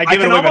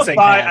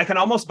can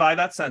almost buy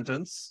that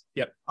sentence.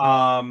 Yep.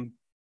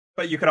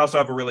 But you could also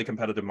have a really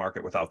competitive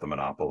market without the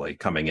monopoly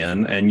coming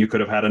in, and you could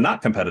have had a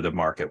not competitive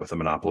market with a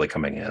monopoly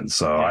coming in.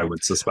 So I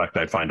would suspect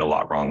I'd find a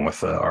lot wrong with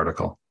the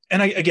article.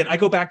 And I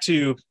go back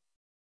to,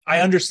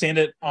 I understand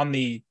it on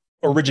the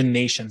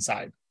origination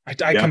side.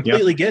 I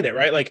completely get it,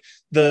 right? Like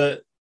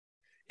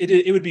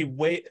it would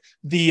be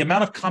the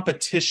amount of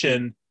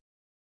competition.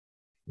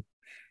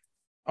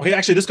 Okay,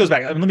 actually, this goes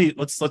back.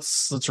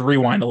 Let's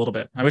rewind a little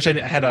bit. I wish I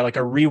had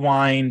a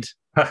rewind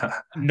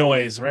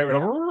noise,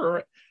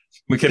 right?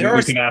 We can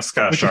ask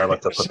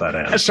Charlotte to put that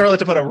in. Charlotte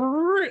to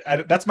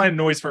put that's my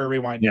noise for a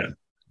rewind. Yeah,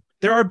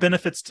 there are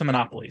benefits to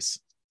monopolies.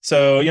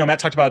 So Matt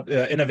talked about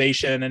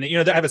innovation, and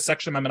I have a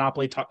section in my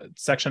monopoly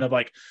section of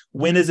like,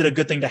 when is it a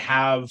good thing to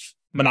have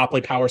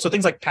monopoly power? So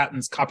things like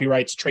patents,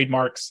 copyrights,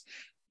 trademarks.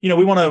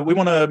 We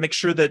want to make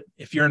sure that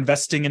if you're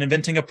investing in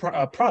inventing a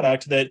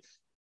product that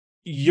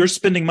you're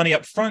spending money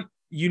up front,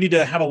 you need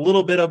to have a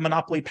little bit of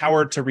monopoly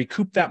power to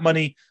recoup that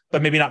money,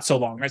 but maybe not so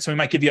long, right? So we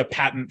might give you a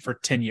patent for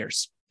 10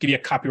 years, give you a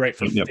copyright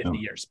for 50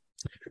 years.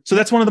 So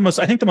that's one of the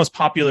most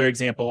popular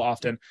example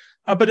often.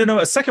 But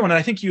a second one, and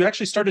I think you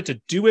actually started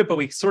to do it, but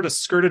we sort of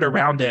skirted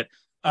around it.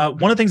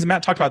 One of the things that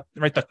Matt talked about,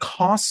 right? The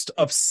cost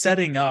of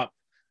setting up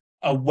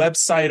a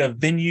website, a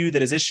venue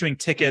that is issuing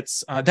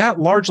tickets,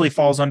 that largely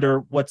falls under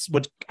what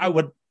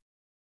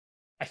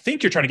I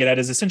think you're trying to get at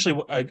is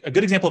essentially a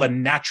good example of a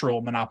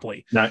natural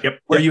monopoly,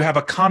 where you have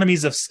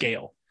economies of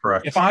scale.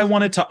 Correct. If I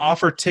wanted to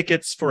offer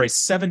tickets for a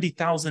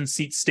 70,000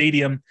 seat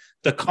stadium,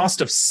 the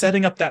cost of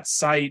setting up that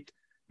site,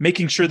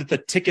 making sure that the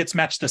tickets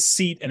match the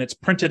seat and it's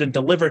printed and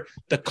delivered,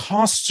 the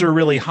costs are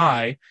really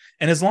high.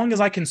 And as long as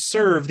I can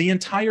serve the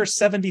entire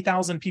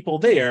 70,000 people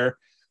there,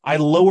 I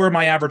lower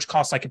my average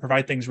cost. I can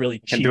provide things really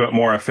cheap. Can do it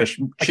more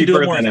efficient. I can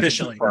do it more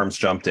efficiently. If firms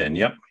jumped in.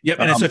 Yep.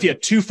 And so if you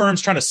had two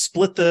firms trying to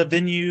split the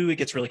venue, it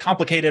gets really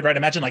complicated, right?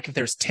 Imagine like if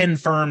there's 10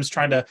 firms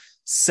trying to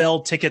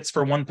sell tickets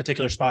for one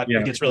particular spot,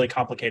 it gets really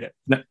complicated.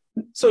 No.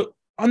 So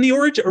on the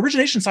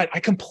origination side, I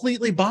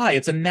completely buy.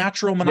 It's a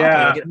natural monopoly.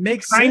 Yeah, like it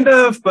makes kind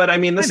sense. of, but I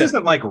mean, this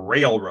isn't like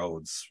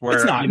railroads where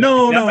it's not.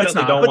 You it's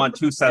not. Don't want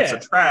two sets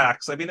of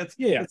tracks. I mean,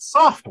 it's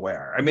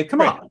software. I mean, come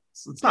on,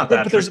 it's not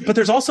that. But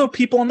there's also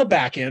people on the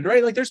back end,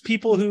 right? Like there's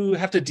people who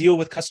have to deal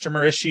with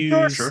customer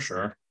issues.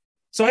 Sure.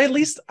 So I at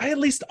least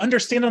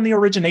understand on the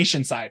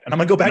origination side, and I'm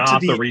gonna go back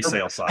to the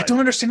resale side. I don't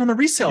understand on the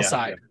resale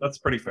side. Yeah, that's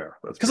pretty fair.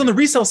 Because on the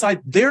resale side,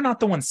 they're not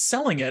the one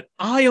selling it.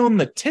 I own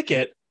the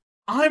ticket.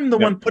 I'm the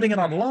one putting it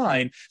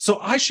online. So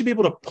I should be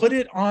able to put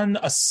it on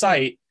a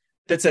site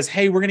that says,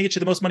 hey, we're going to get you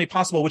the most money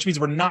possible, which means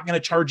we're not going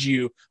to charge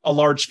you a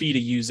large fee to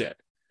use it.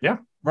 Yeah.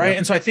 Right. Yeah.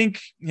 And so I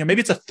think, maybe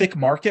it's a thick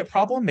market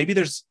problem. Maybe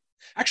there's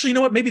actually, you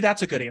know what? Maybe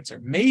that's a good answer.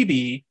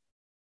 Maybe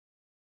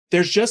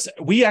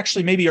we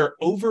actually maybe are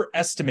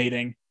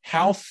overestimating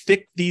how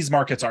thick these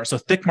markets are. So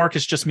thick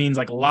markets just means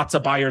like lots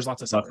of buyers,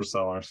 lots of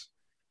sellers.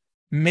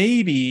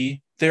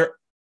 Maybe there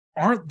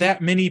aren't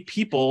that many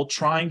people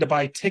trying to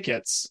buy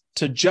tickets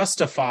to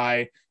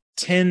justify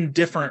 10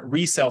 different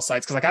resale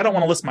sites. Cause like, I don't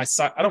want to list my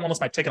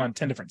ticket on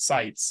 10 different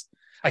sites.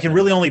 I can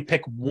really only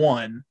pick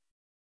one.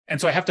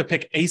 And so I have to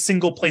pick a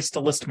single place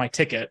to list my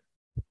ticket.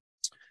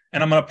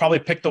 And I'm going to probably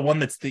pick the one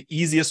that's the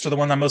easiest or the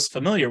one I'm most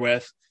familiar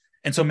with.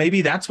 And so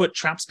maybe that's what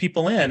traps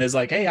people in is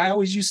like, hey, I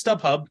always use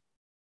StubHub.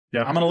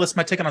 Yeah. I'm going to list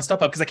my ticket on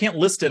StubHub because I can't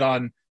list it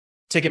on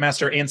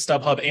Ticketmaster and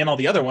StubHub and all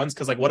the other ones.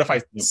 Cause like, what if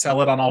I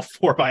sell it on all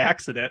four by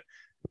accident?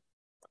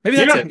 Maybe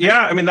that's it.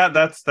 Yeah, I mean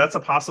that's a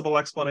possible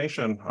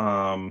explanation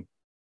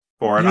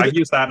for it. I've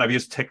used that, and I've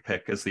used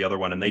TickPick as the other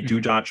one, and they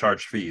do not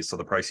charge fees, so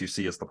the price you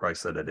see is the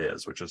price that it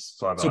is, which is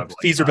so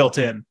fees are built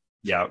in.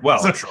 Yeah,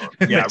 well, sure.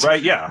 Yeah,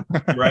 right. Yeah,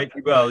 right.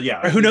 Well,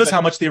 yeah. Who knows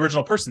how much the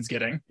original person's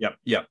getting?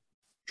 Yep.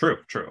 True.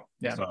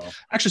 Yeah. So.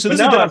 Actually, so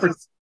this is a good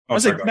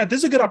opportunity. Matt, this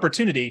is a good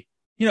opportunity.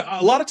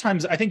 A lot of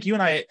times, I think you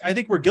and I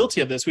think we're guilty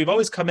of this. We've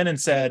always come in and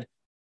said,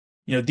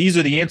 these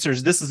are the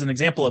answers. This is an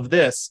example of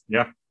this.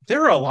 Yeah.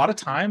 There are a lot of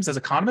times as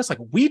economists, like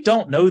we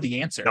don't know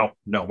the answer.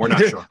 No, we're not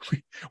sure.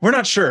 We're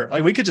not sure.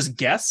 Like we could just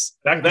guess.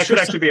 That could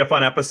actually be a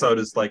fun episode.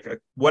 Is like,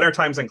 what are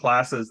times in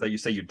classes that you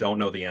say you don't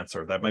know the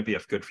answer? That might be a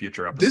good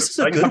future episode. This is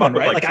a good one,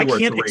 right? Like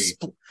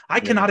I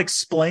cannot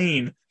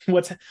explain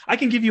I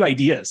can give you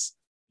ideas.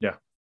 Yeah.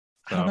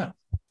 I don't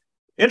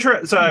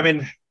know. So I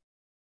mean,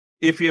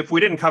 if we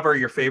didn't cover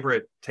your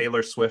favorite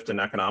Taylor Swift and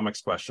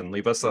economics question,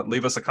 leave us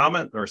a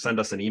comment or send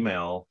us an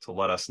email to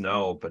let us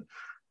know. But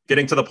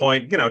getting to the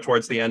point,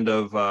 towards the end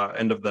of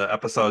the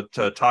episode,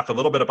 to talk a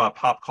little bit about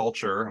pop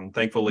culture, and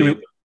thankfully,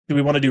 do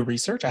we want to do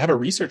research? I have a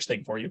research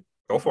thing for you.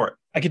 Go for it.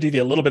 I could give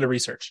you a little bit of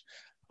research.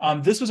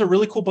 This was a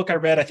really cool book I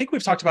read. I think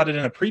we've talked about it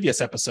in a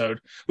previous episode.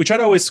 We try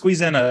to always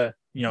squeeze in a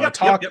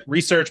talk,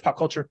 research, pop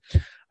culture.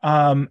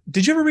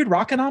 Did you ever read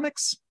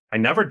Rockonomics? I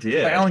never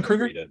did. By Alan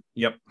Kruger?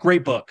 Yep.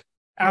 Great book.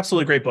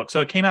 Absolutely great book.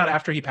 So it came out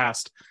after he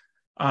passed.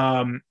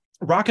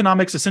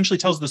 Rockonomics essentially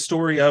tells the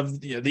story of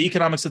the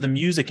economics of the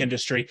music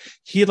industry.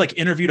 He had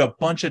interviewed a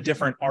bunch of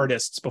different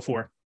artists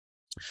before.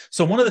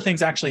 So one of the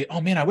things actually, oh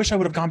man, I wish I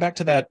would have gone back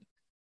to that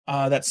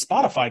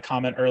Spotify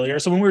comment earlier.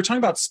 So when we were talking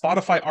about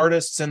Spotify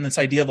artists and this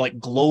idea of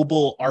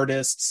global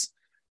artists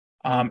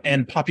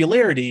and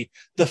popularity,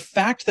 the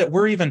fact that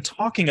we're even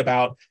talking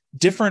about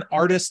different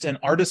artists and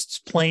artists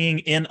playing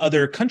in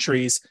other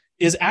countries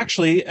is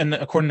actually, and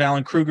according to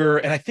Alan Kruger,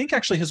 and I think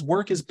actually his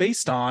work is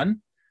based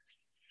on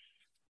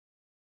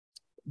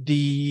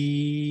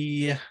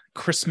the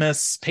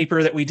Christmas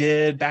paper that we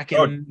did back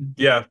in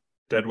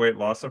Dead Weight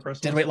Loss of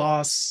Christmas. Dead Weight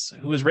Loss,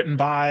 who was written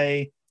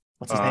by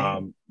what's his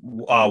name?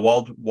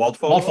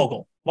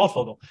 Waldfogel.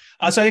 Waldfogel.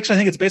 So I actually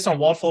think it's based on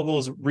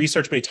Waldfogel's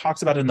research, but he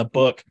talks about it in the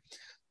book.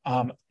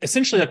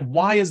 Essentially,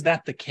 why is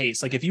that the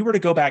case? If you were to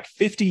go back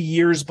 50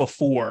 years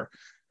before,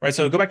 right?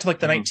 So go back to the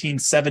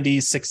 1970s,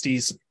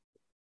 60s.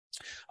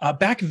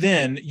 Back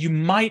then, you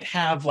might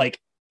have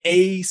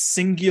a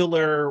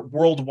singular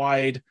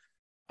worldwide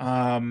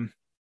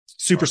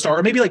superstar,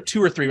 or maybe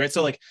two or three, right?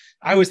 So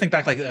I always think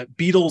back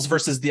Beatles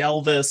versus the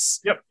Elvis.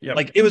 Yep.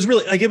 It was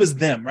really it was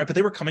them, right? But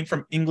they were coming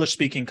from English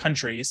speaking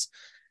countries,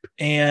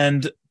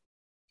 and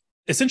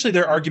essentially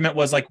their argument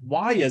was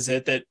why is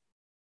it that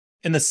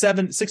in the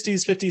 60s,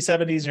 50s,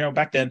 70s,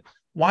 back then,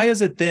 why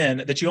is it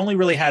then that you only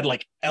really had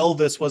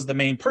Elvis was the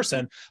main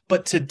person,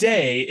 but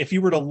today, if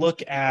you were to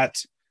look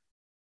at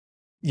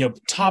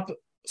top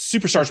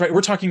superstars, right?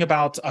 We're talking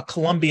about a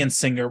Colombian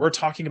singer. We're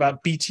talking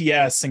about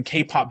BTS and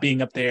K-pop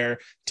being up there,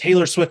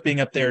 Taylor Swift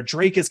being up there,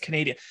 Drake is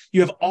Canadian.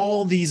 You have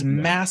all these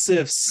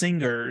massive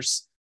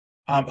singers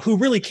who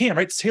really can,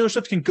 right? Taylor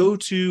Swift can go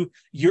to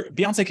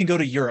Beyonce can go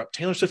to Europe.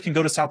 Taylor Swift can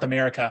go to South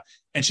America,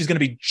 and she's going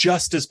to be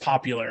just as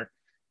popular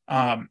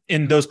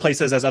in those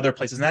places as other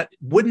places. And that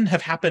wouldn't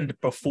have happened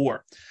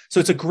before. So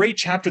it's a great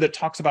chapter that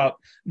talks about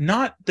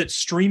not that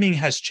streaming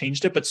has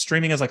changed it, but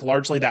streaming is like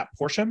largely that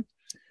portion.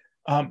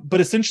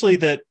 But essentially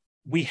that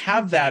we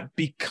have that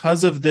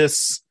because of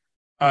this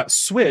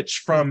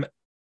switch from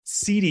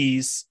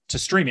CDs to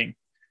streaming,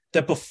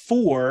 that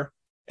before,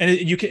 and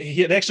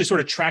they actually sort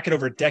of track it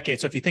over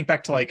decades. So if you think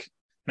back to like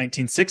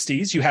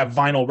 1960s, you have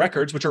vinyl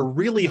records, which are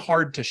really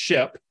hard to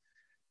ship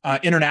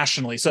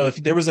internationally. So if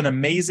there was an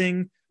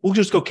amazing, we'll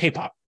just go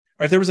K-pop,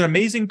 right? If there was an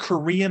amazing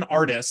Korean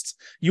artist,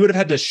 you would have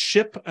had to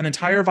ship an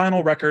entire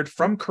vinyl record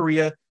from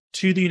Korea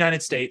to the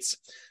United States.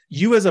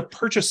 You as a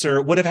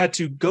purchaser would have had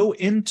to go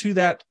into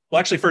that. Well,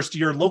 actually, first,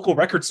 your local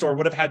record store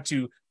would have had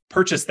to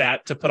purchase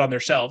that to put on their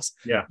shelves.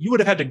 Yeah. You would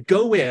have had to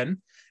go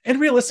in, and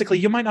realistically,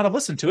 you might not have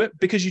listened to it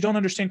because you don't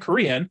understand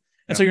Korean.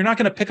 And so you're not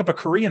going to pick up a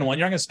Korean one.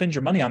 You're not going to spend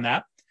your money on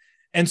that.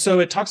 And so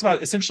it talks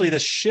about essentially the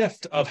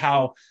shift of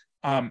how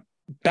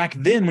back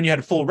then, when you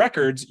had full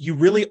records, you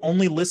really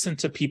only listened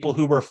to people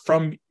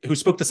who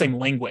spoke the same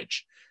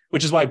language,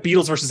 which is why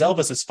Beatles versus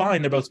Elvis is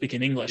fine. They're both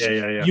speaking English.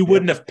 You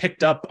wouldn't have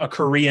picked up a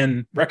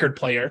Korean record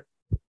player.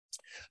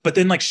 But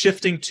then like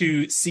shifting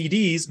to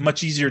CDs,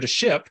 much easier to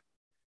ship.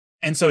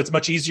 And so it's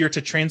much easier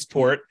to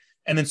transport.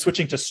 And then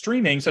switching to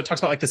streaming. So it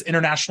talks about like this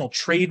international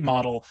trade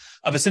model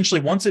of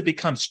essentially once it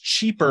becomes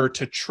cheaper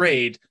to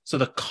trade, so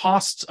the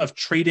cost of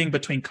trading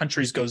between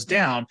countries goes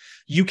down,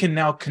 you can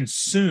now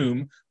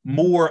consume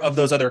more of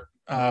those other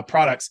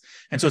products.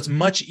 And so it's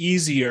much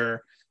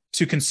easier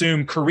to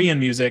consume Korean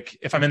music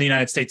if I'm in the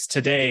United States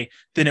today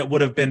than it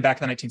would have been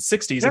back in the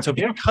 1960s. And so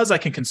because I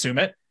can consume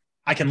it,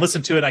 I can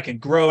listen to it, I can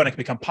grow, and I can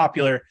become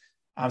popular.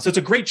 So it's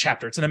a great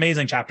chapter. It's an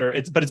amazing chapter.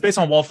 But it's based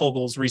on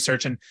Waldfogel's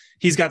research, and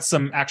he's got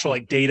some actual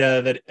like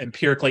data that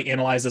empirically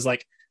analyzes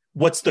like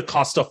what's the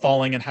cost of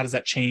falling and how does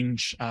that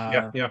change.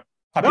 No,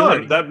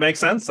 that makes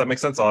sense. That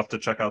makes sense. I'll have to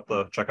check out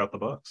the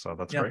book. So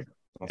that's great.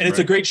 It's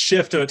a great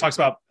shift. It talks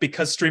about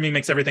because streaming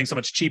makes everything so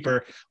much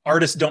cheaper,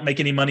 artists don't make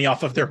any money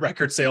off of their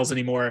record sales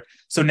anymore.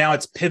 So now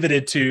it's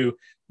pivoted to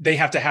they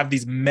have to have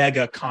these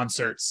mega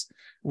concerts,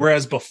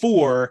 whereas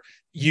before,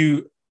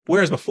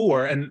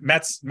 and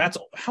Matt's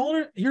how old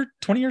are you're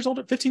 20 years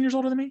older, 15 years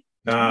older than me?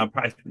 I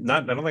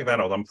don't think that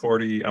old. I'm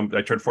 40.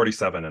 I turned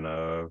 47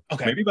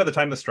 maybe by the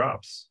time this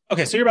drops.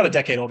 Okay, so you're about a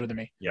decade older than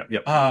me. Yeah.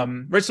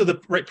 Right. So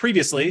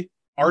previously,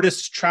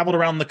 artists traveled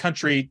around the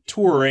country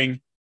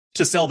touring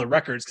to sell the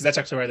records because that's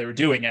actually why they were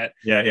doing it.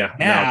 Yeah.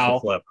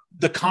 Now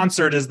the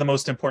concert is the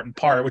most important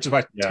part, which is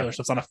why Taylor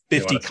Swift's on a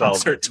 50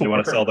 concert tour. They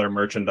want to sell their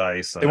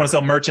merchandise. They want to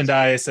sell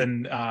merchandise,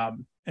 and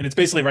it's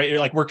basically right.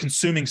 Like we're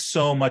consuming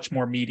so much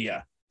more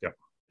media.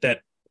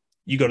 That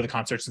you go to the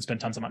concerts and spend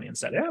tons of money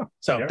instead.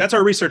 That's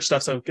our research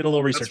stuff. So get a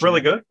little research. That's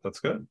really good.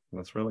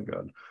 That's really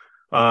good.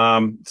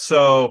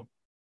 So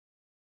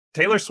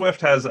Taylor Swift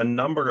has a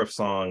number of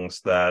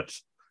songs that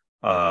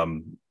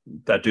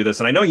do this,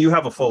 and I know you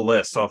have a full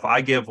list. So if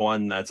I give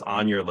one that's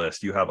on your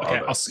list, you have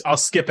others. I'll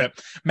skip it.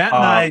 Matt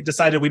and I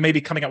decided we may be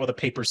coming out with a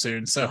paper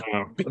soon, so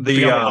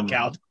look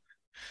out.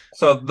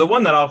 So the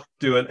one that I'll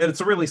do, and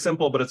it's really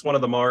simple, but it's one of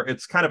the more.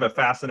 It's kind of a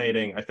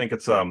fascinating. I think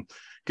it's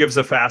gives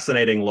a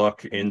fascinating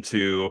look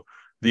into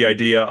the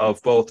idea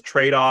of both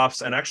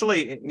trade-offs and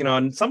actually,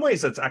 in some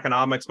ways it's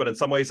economics, but in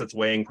some ways it's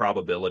weighing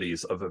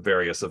probabilities of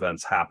various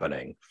events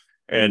happening.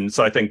 And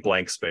so I think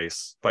Blank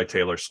Space by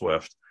Taylor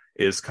Swift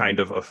is kind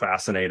of a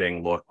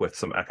fascinating look with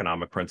some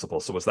economic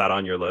principles. So was that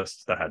on your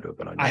list? That had to have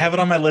been on your list. I have it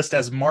on my list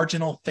as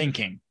marginal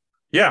thinking.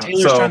 Yeah.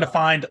 Taylor's trying to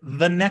find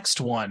the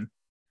next one.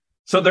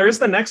 So there is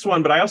the next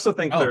one, but I also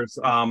think there's,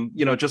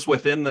 just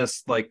within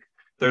this, like,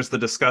 there's the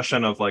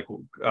discussion of like,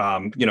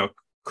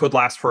 could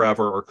last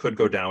forever or could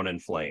go down in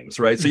flames,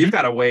 right? So you've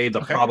got to weigh the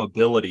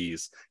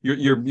probabilities.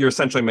 You're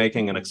essentially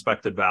making an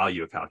expected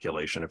value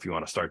calculation if you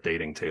want to start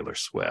dating Taylor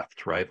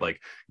Swift, right? Like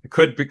it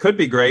could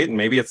be great, and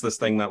maybe it's this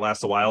thing that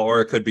lasts a while,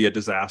 or it could be a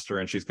disaster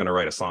and she's going to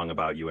write a song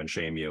about you and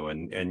shame you,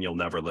 and you'll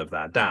never live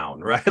that down,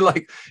 right?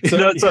 Like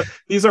so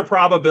these are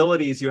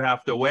probabilities you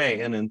have to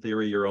weigh, and in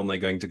theory, you're only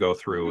going to go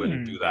through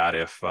and do that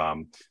if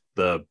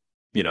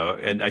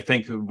and I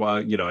think,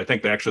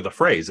 actually the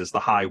phrase is the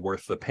high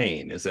worth the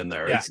pain is in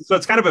there. Yeah. So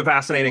it's kind of a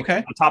fascinating,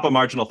 on top of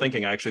marginal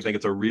thinking, I actually think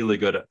it's a really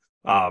good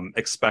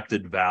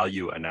expected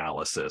value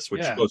analysis,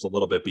 which goes a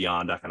little bit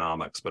beyond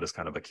economics, but is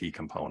kind of a key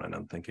component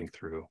in thinking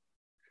through.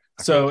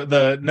 So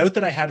the note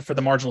that I had for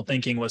the marginal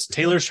thinking was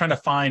Taylor's trying to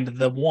find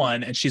the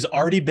one, and she's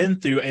already been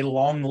through a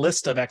long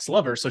list of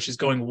ex-lovers. So she's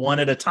going one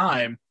at a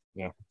time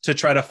to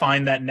try to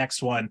find that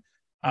next one.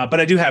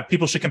 But I do have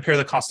people should compare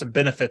the cost and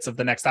benefits of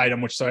the next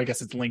item, which so I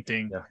guess it's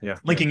linking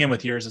in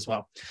with yours as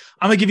well.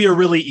 I'm gonna give you a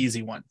really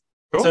easy one.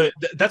 Cool. So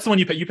that's the one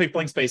you pick. You pick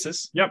Blank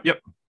Spaces. Yep.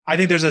 I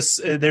think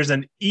there's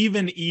an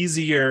even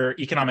easier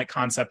economic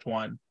concept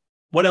one.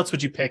 What else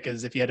would you pick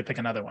as if you had to pick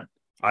another one?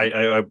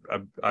 I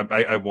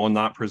will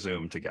not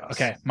presume to guess.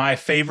 Okay, my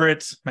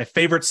favorite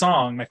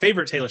song, my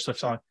favorite Taylor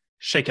Swift song,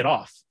 "Shake It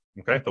Off."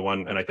 Okay, the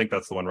one, and I think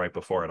that's the one right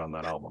before it on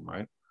that album,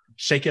 right?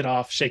 Shake It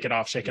Off, Shake It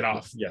Off, Shake It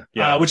Off.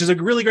 Yeah. Which is a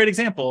really great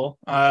example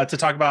to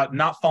talk about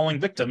not falling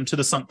victim to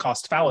the sunk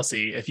cost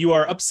fallacy. If you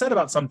are upset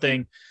about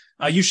something,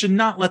 you should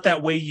not let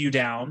that weigh you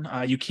down.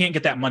 You can't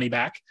get that money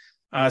back.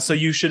 So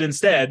you should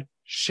instead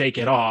shake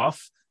it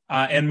off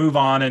and move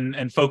on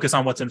and focus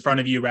on what's in front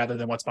of you rather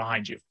than what's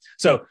behind you.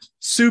 So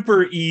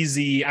super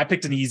easy. I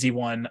picked an easy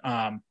one.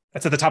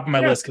 That's at the top of my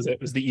list because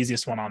it was the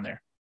easiest one on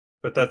there.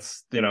 But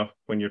that's,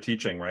 when you're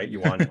teaching, right? You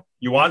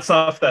want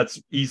stuff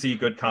that's easy,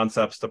 good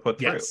concepts to put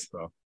through. Yes.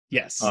 So.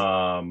 Yes.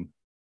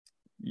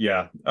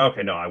 Yeah.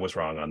 Okay. No, I was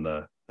wrong on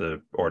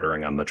the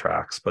ordering on the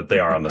tracks, but they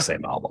are on the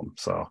same album.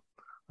 So,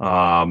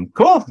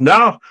 cool.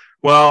 No,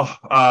 well,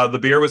 the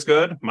beer was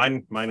good.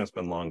 Mine has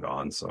been long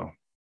gone. So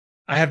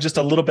I have just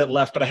a little bit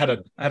left, but I had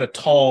a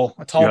tall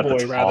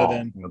boy rather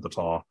than the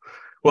tall.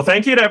 Well,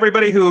 thank you to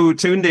everybody who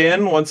tuned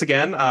in once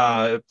again.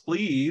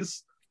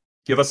 Please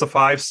give us a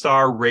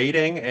 5-star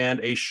rating and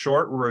a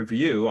short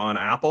review on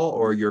Apple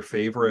or your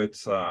favorite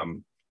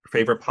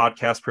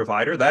podcast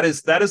provider.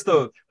 That's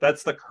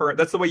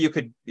the way you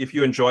could, if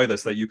you enjoy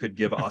this, that you could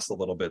give us a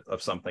little bit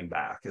of something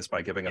back, is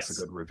by giving us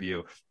a good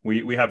review.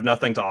 We have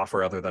nothing to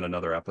offer other than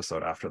another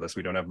episode after this.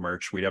 We don't have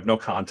merch. We have no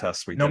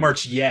contests. No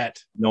merch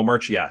yet.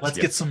 Let's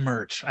get some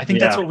merch. I think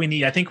that's what we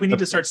need. I think we need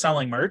to start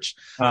selling merch.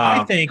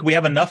 I think we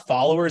have enough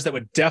followers that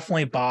would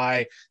definitely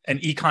buy an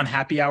Econ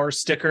Happy Hour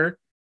sticker.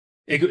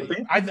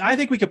 I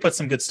think we could put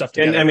some good stuff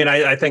together. And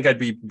I think I'd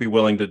be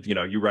willing to,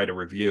 you write a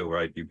review,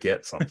 right? You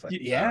get something.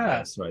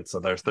 Yeah. Right. So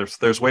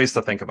there's ways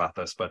to think about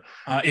this, but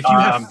if you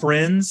have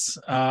friends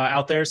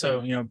out there,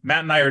 so,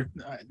 Matt and I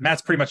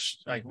Matt's pretty much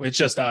like, it's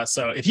just us.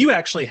 So if you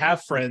actually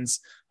have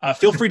friends,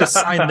 feel free to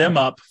sign them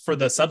up for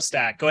the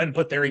Substack. Go ahead and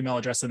put their email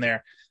address in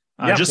there.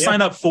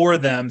 Sign up for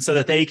them so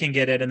that they can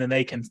get it, and then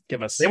they can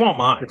give us. They won't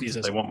mind.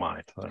 They won't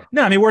mind.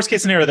 No, I mean, worst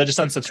case scenario, they'll just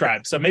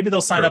unsubscribe. So maybe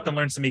they'll sign up and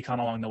learn some econ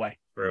along the way.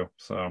 True.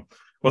 So,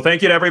 well,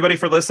 thank you to everybody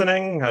for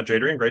listening.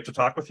 Jadrian, great to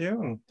talk with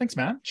you. And thanks,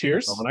 Matt.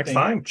 Cheers. Until the next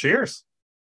time. Cheers.